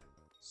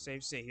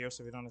 save state here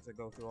so we don't have to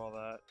go through all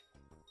that.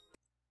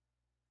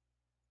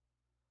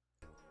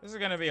 This is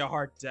gonna be a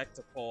hard deck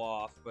to pull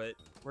off, but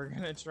we're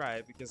gonna try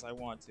it because I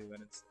want to,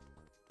 and it's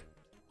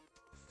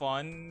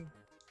fun?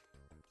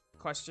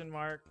 Question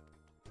mark.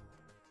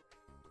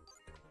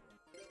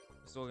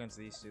 Still against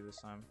these two this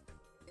time.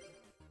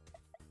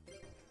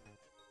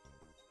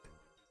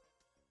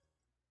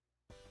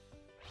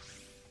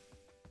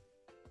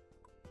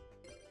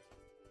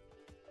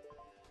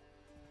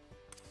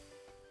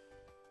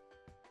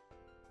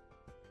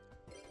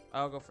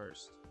 I'll go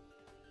first.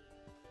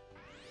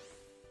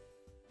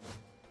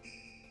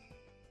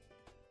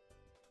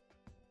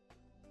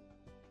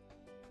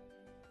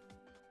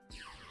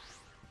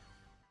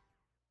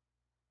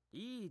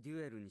いいデ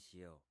ュエルにし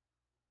よう。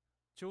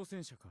挑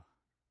戦者か。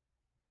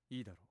い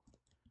いだろう。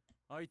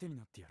相手に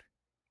なってやる。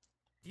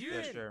デ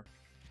ュエル。Yeah, sure.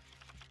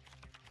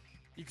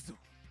 行くぞ。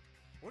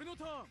俺の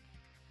ターン。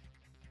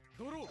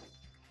ドロー。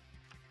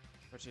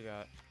What you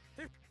got?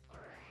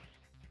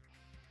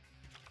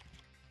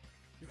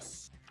 よ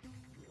し。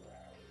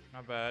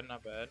Not bad,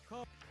 not bad.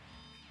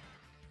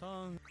 タ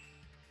ーン。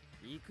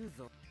行く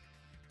ぞ。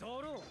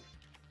ドロー。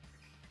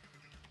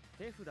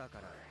手札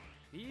から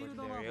フィール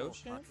ド魔 Ordinary 法を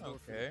Ocean? 発動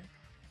する。 Okay.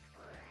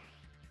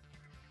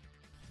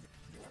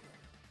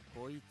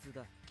 こいつ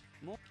だ。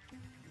も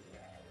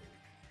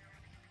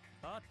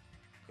あ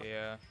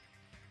Yeah.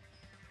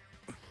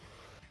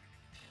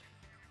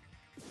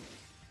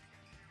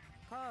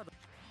 カード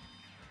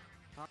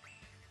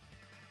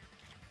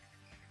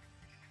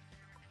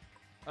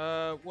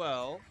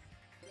Well,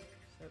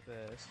 set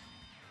this.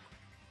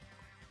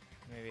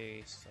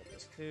 Maybe set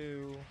this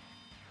too.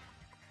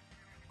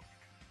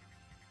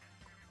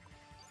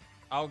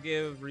 I'll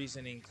give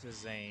reasoning to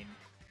Zane.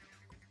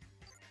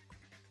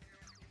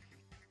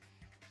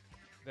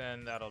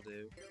 Then that'll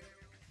do.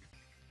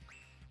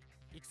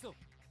 行くぞ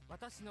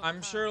私の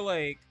I'm sure,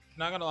 like,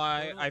 not gonna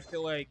lie, I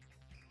feel like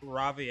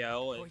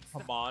Raviel and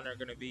Haman are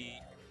gonna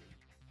be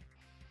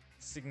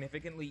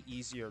significantly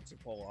easier to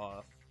pull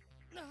off.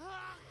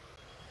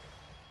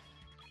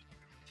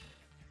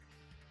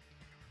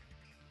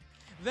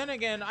 Then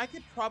again, I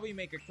could probably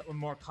make a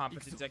more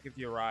competent deck of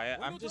Uriah.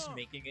 I'm just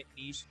making it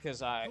niche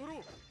because I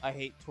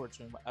hate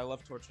torturing. I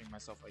love torturing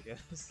myself, I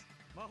guess.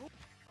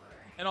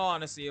 In all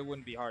honesty, it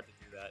wouldn't be hard to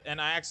do that. And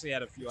I actually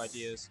had a few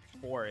ideas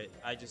for it.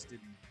 I just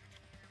didn't.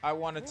 I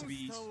wanted to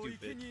be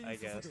stupid, I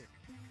guess.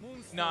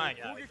 No, I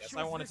guess.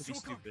 I wanted to be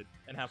stupid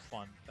and have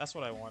fun. That's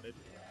what I wanted.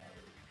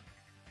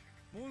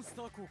 モンス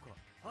ター効果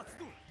発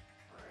動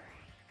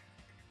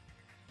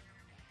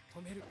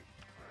止める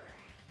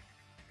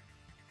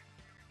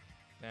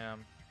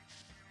Damn.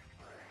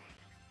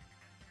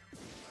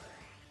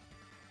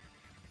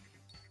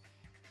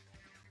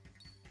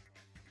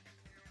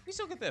 We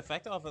still get the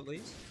effect off at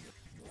least.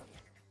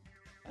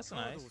 That's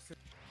nice.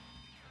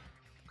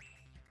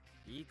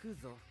 行く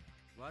ぞ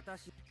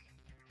私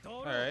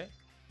Alright.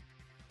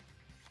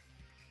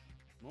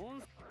 モ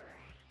ンス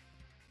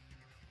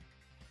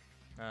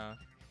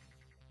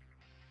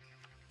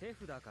手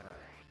札から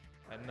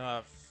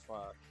Enough.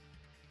 Fuck.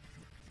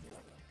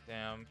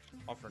 Damn.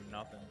 All for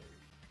nothing.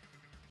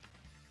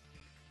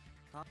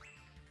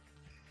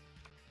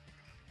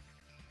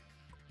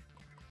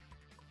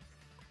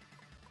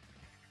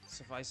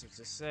 Suffice it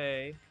to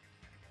say,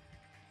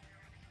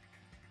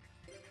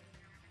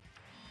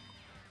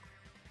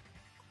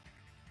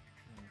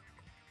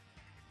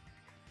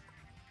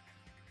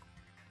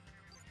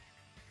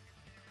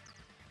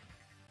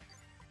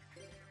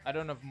 I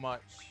don't have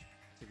much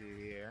to do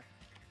here.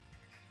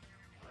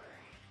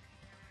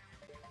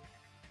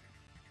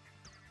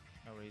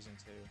 No reason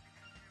to.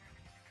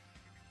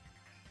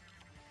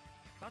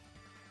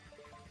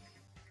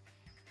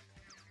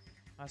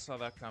 I saw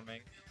that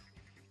coming.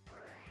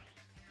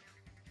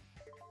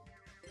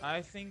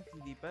 I think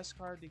the best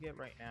card to get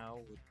right now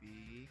would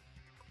be...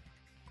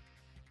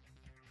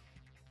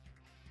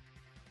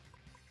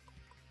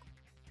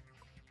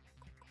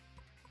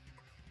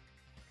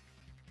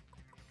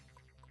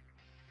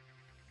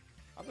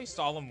 probably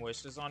Solemn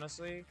Wishes,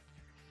 honestly.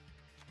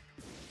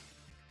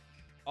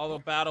 Although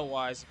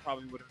battle-wise, it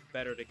probably would have been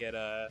better to get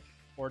a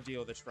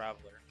Ordeal the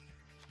Traveler.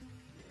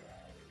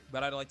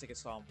 But I'd like to get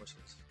Solemn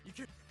Wishes.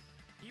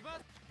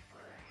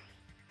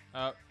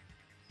 Oh.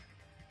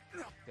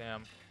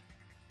 Damn.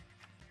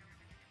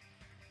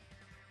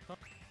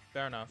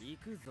 Fair enough.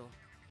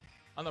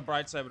 On the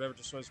bright side, whatever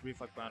destroys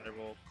Reflect Bounder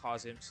will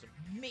cause him some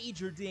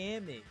major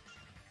damage.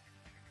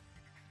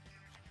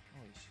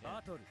 Holy shit.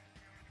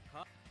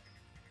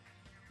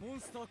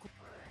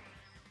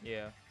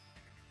 Yeah.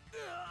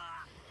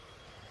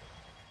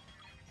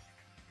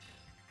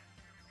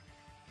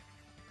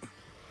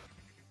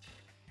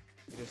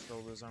 We just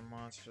still lose our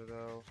monster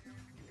though.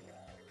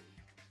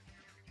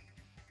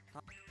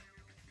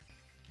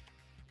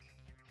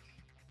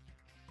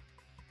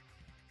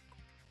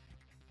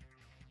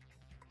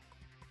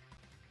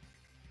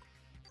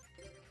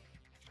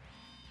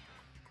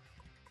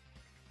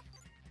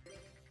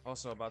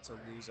 Also about to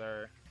lose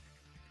our...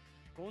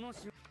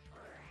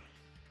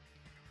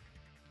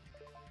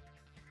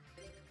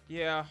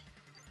 yeah.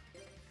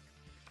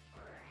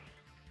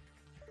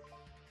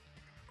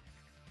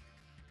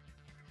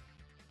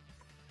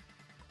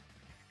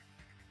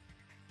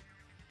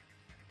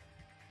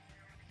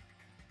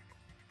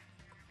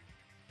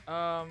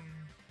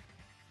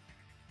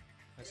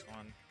 This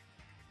one.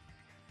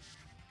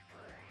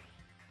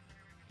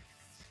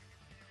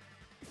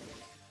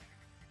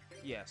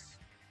 Yes.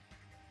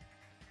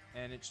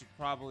 And it should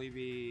probably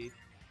be...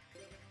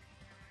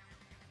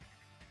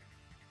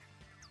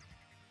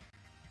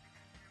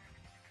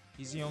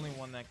 he's the only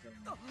one that can...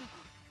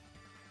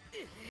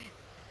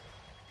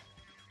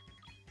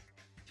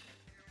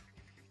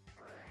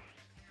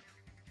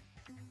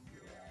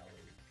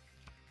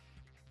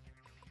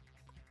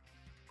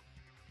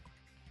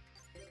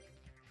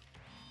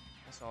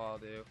 that's all I'll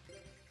do.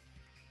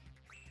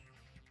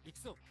 行く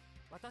ぞ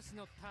私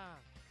のターン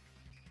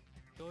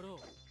ドロー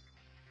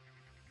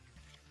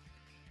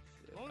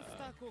モンス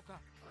ター効果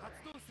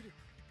発動する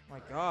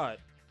My god.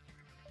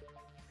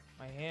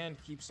 My hand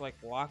keeps like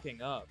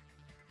locking up.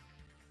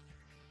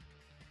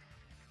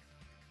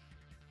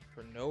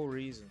 For no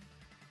reason.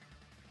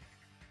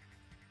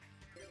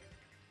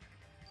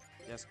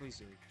 Yes, please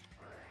do.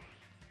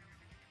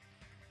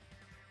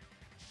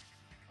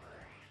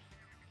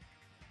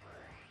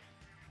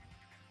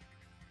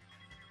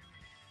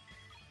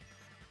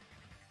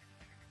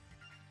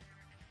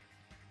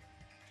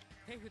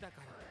 手札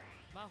か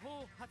ら魔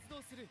法を発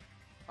動する。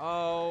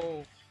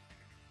 Oh.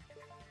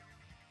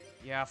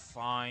 Yeah,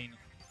 fine.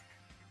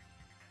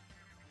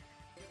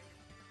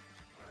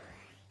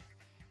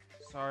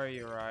 Sorry,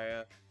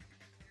 Uriah.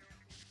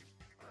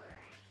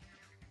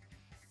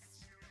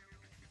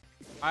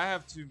 I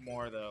have 2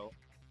 more, though.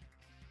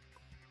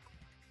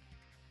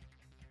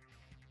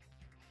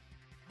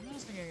 I'm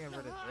just thinking of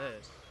get rid of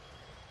this.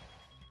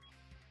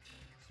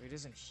 So he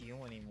doesn't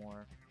heal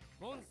anymore.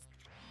 モンス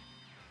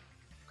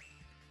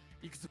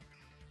行くぞ。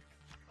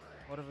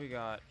 What have we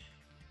got?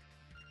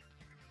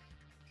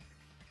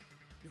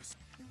 よし。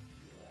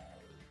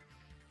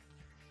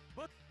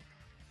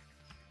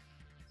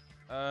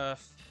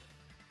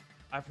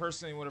 I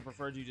personally would have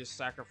preferred you just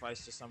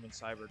sacrifice to summon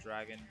Cyber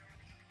Dragon.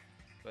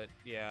 But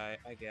yeah,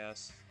 I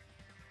guess.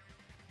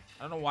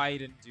 I don't know why he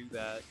didn't do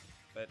that,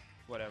 but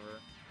whatever.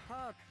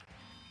 カー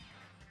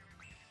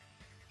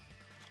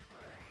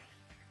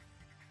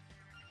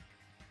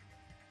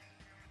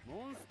ド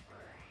モンス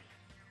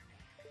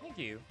Thank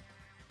you.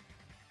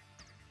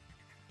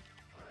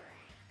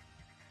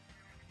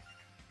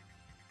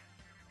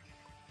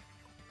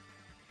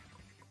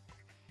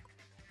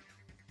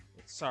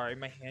 Sorry,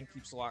 my hand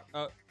keeps locked.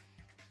 Oh.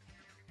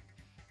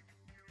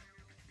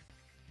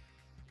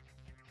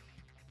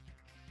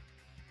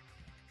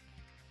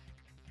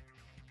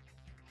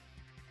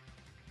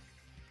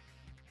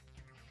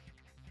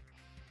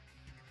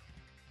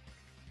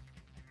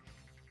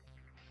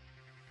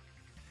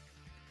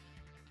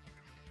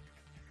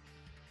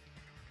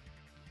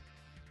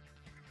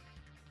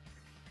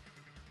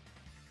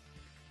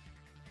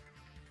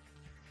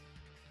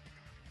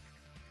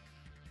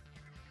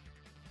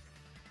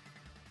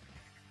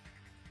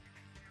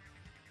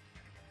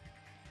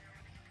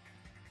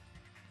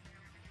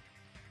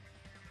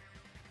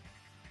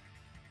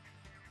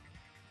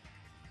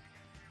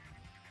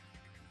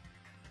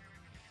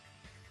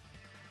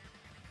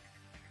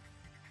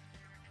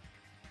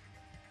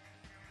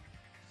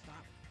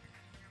 Stop.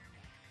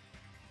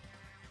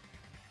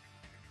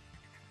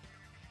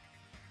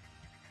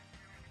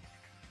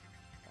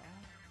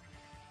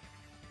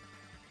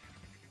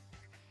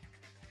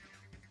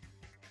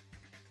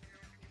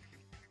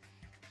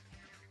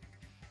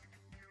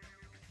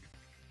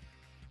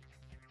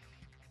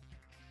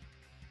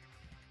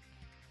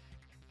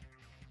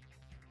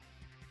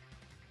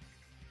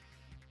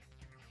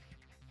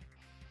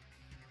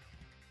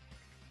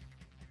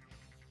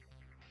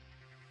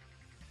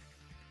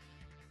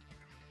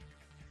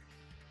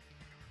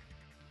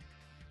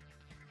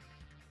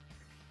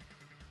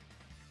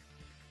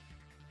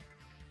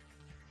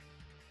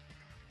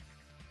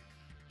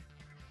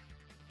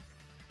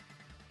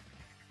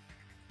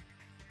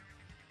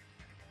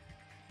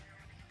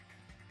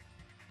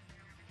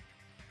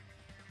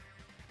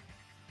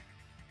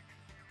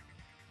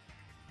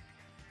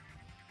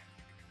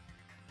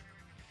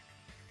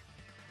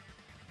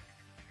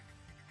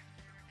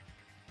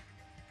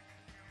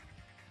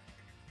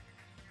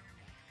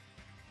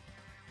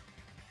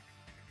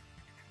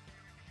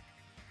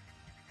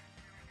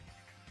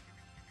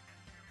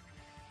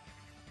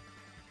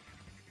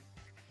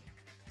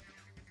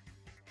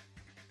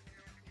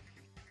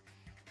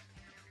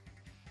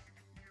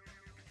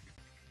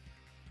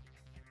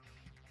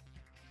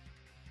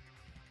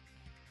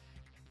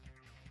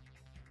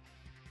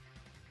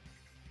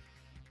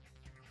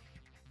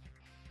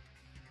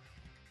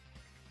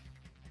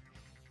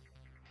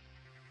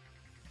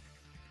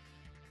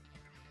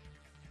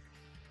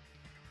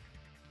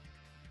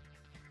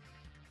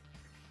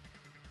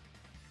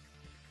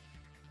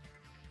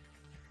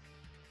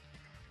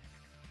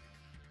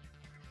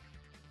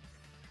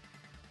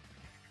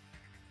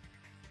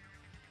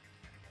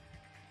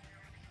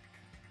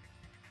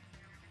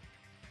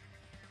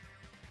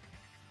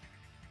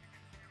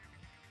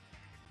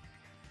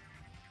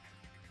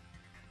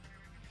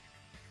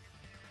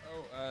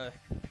 Oh,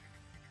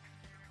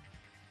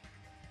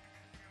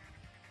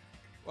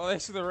 well,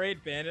 thanks for the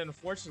raid, Bandit.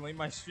 Unfortunately,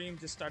 my stream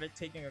just started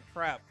taking a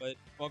crap, but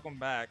welcome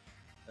back.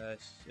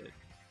 Shit.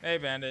 Hey,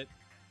 Bandit.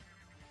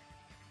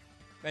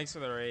 Thanks for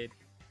the raid.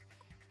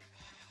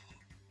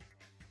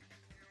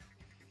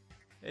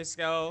 Hey,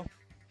 Skell.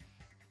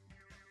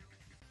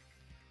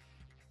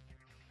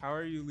 How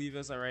are you leave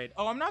as a raid?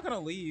 Oh, I'm not gonna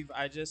leave.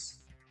 I just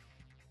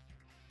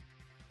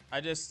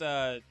had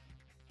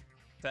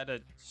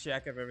to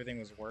check if everything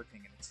was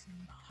working, and it's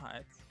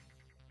not.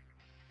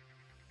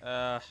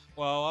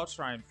 Well, I'll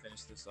try and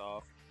finish this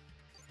off.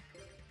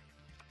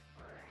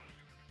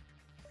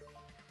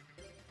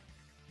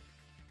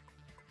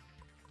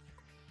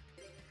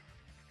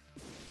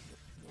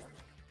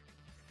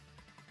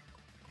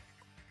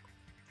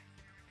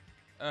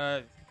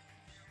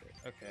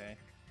 Okay.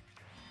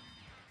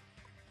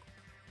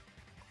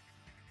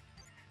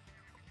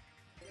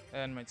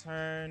 And my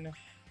turn.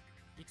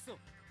 行くぞ。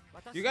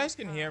 You guys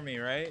can hear me,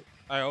 right?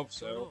 I hope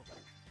so.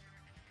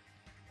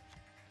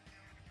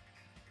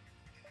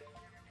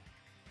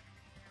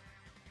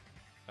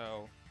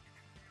 Oh.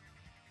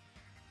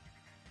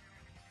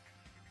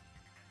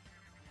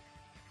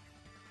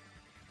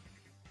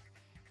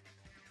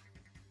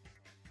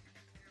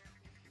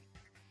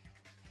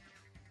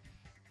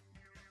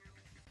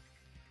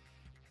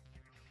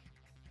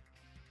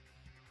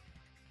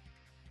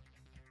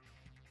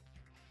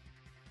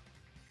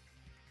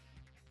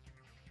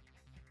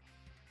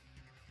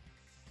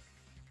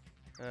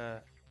 タ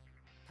ー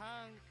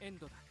ンエン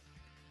ドだ。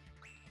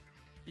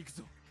行く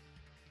ぞ。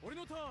俺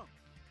のターン。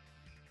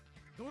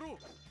ドロ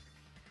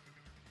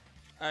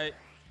ー。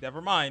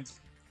 Never mind.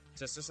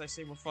 Just as I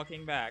say, we're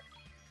fucking back.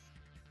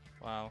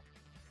 Wow.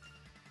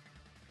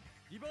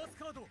 リバース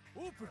カードオー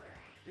プン。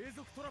永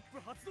続トラップ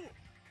発動。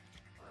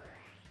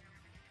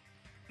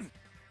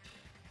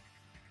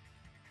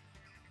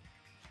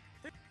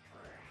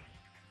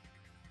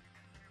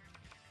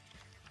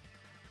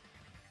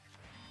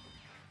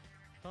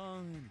タ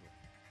ーンエンド。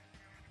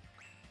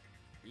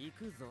行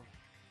くぞ。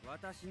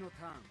私の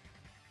ターン。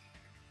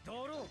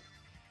ドロー。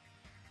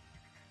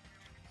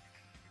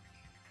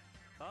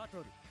バト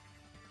ル。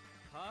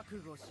覚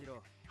悟し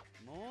ろ。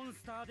モン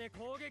スターで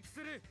攻撃す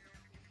る。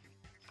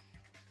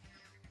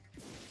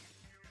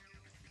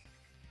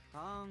タ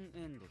ーン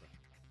エンドだ。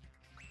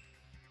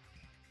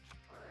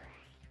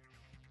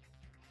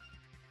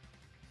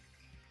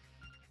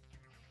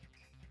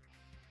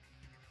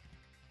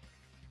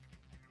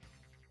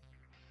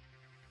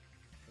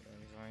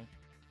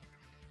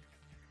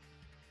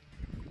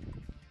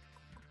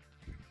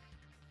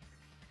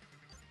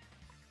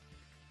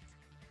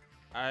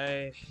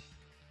I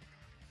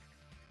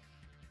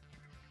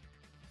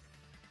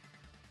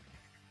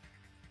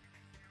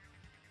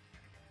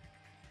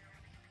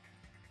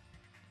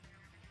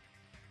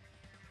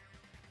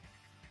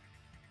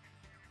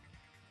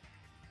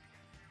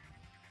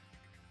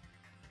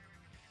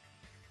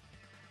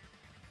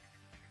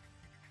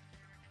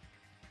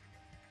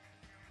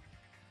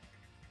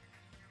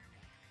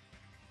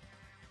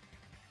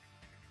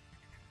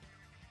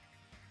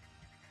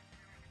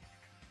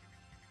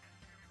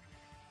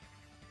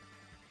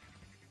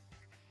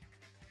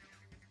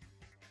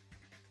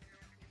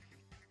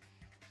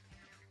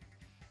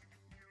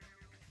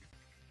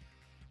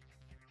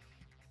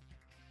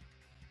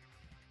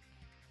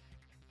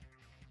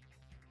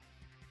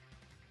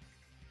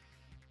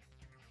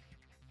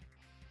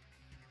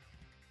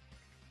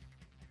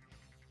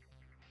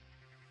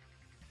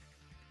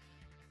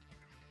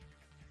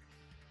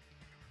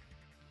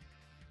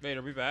Wait,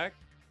 are we back?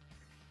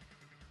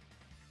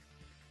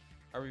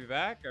 Are we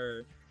back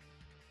or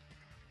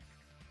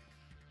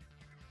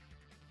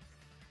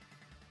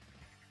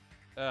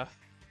now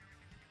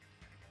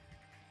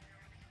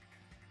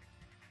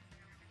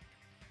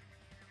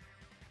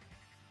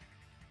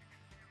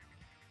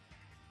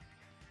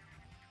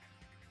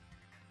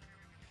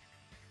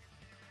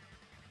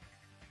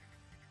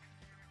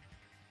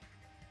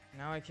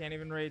I can't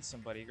even raid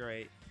somebody.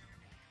 Great.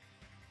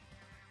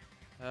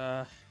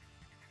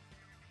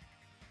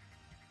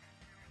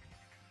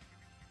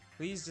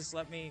 Please just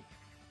let me.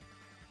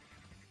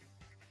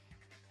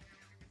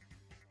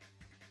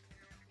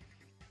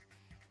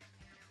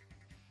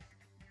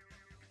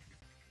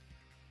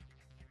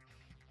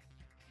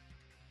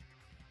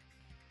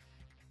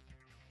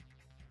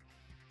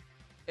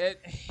 It.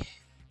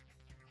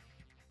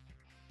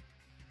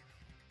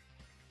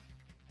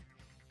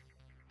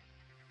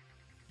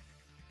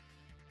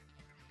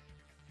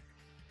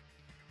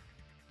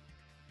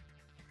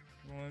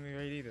 Won't let me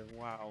raid either.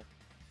 Wow.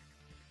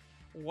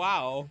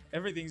 Wow.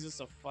 Everything's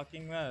just a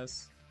fucking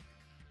mess.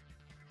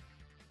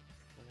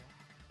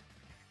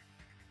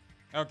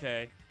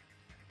 Okay.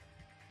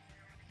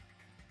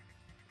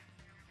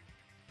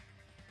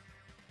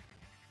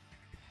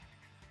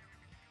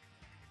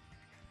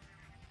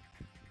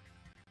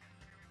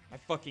 My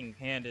fucking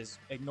hand is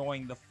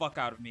ignoring the fuck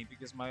out of me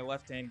because my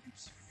left hand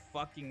keeps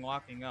fucking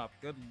locking up.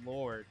 Good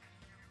lord.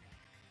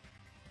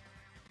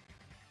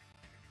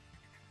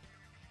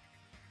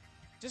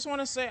 Just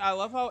want to say, I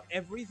love how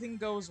everything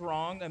goes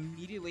wrong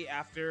immediately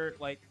after,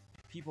 like,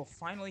 people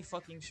finally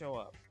fucking show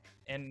up.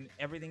 And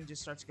everything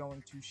just starts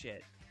going to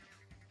shit.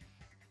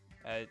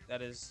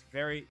 That is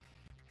very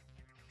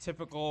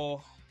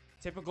typical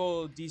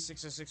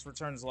D606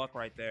 returns luck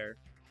right there.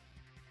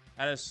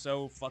 That is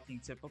so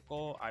fucking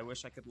typical. I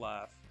wish I could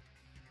laugh.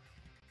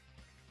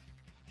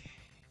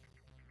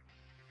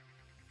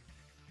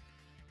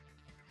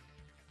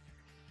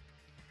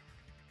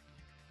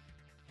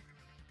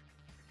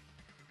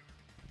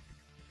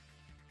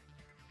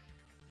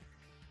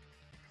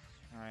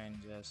 Try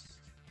and just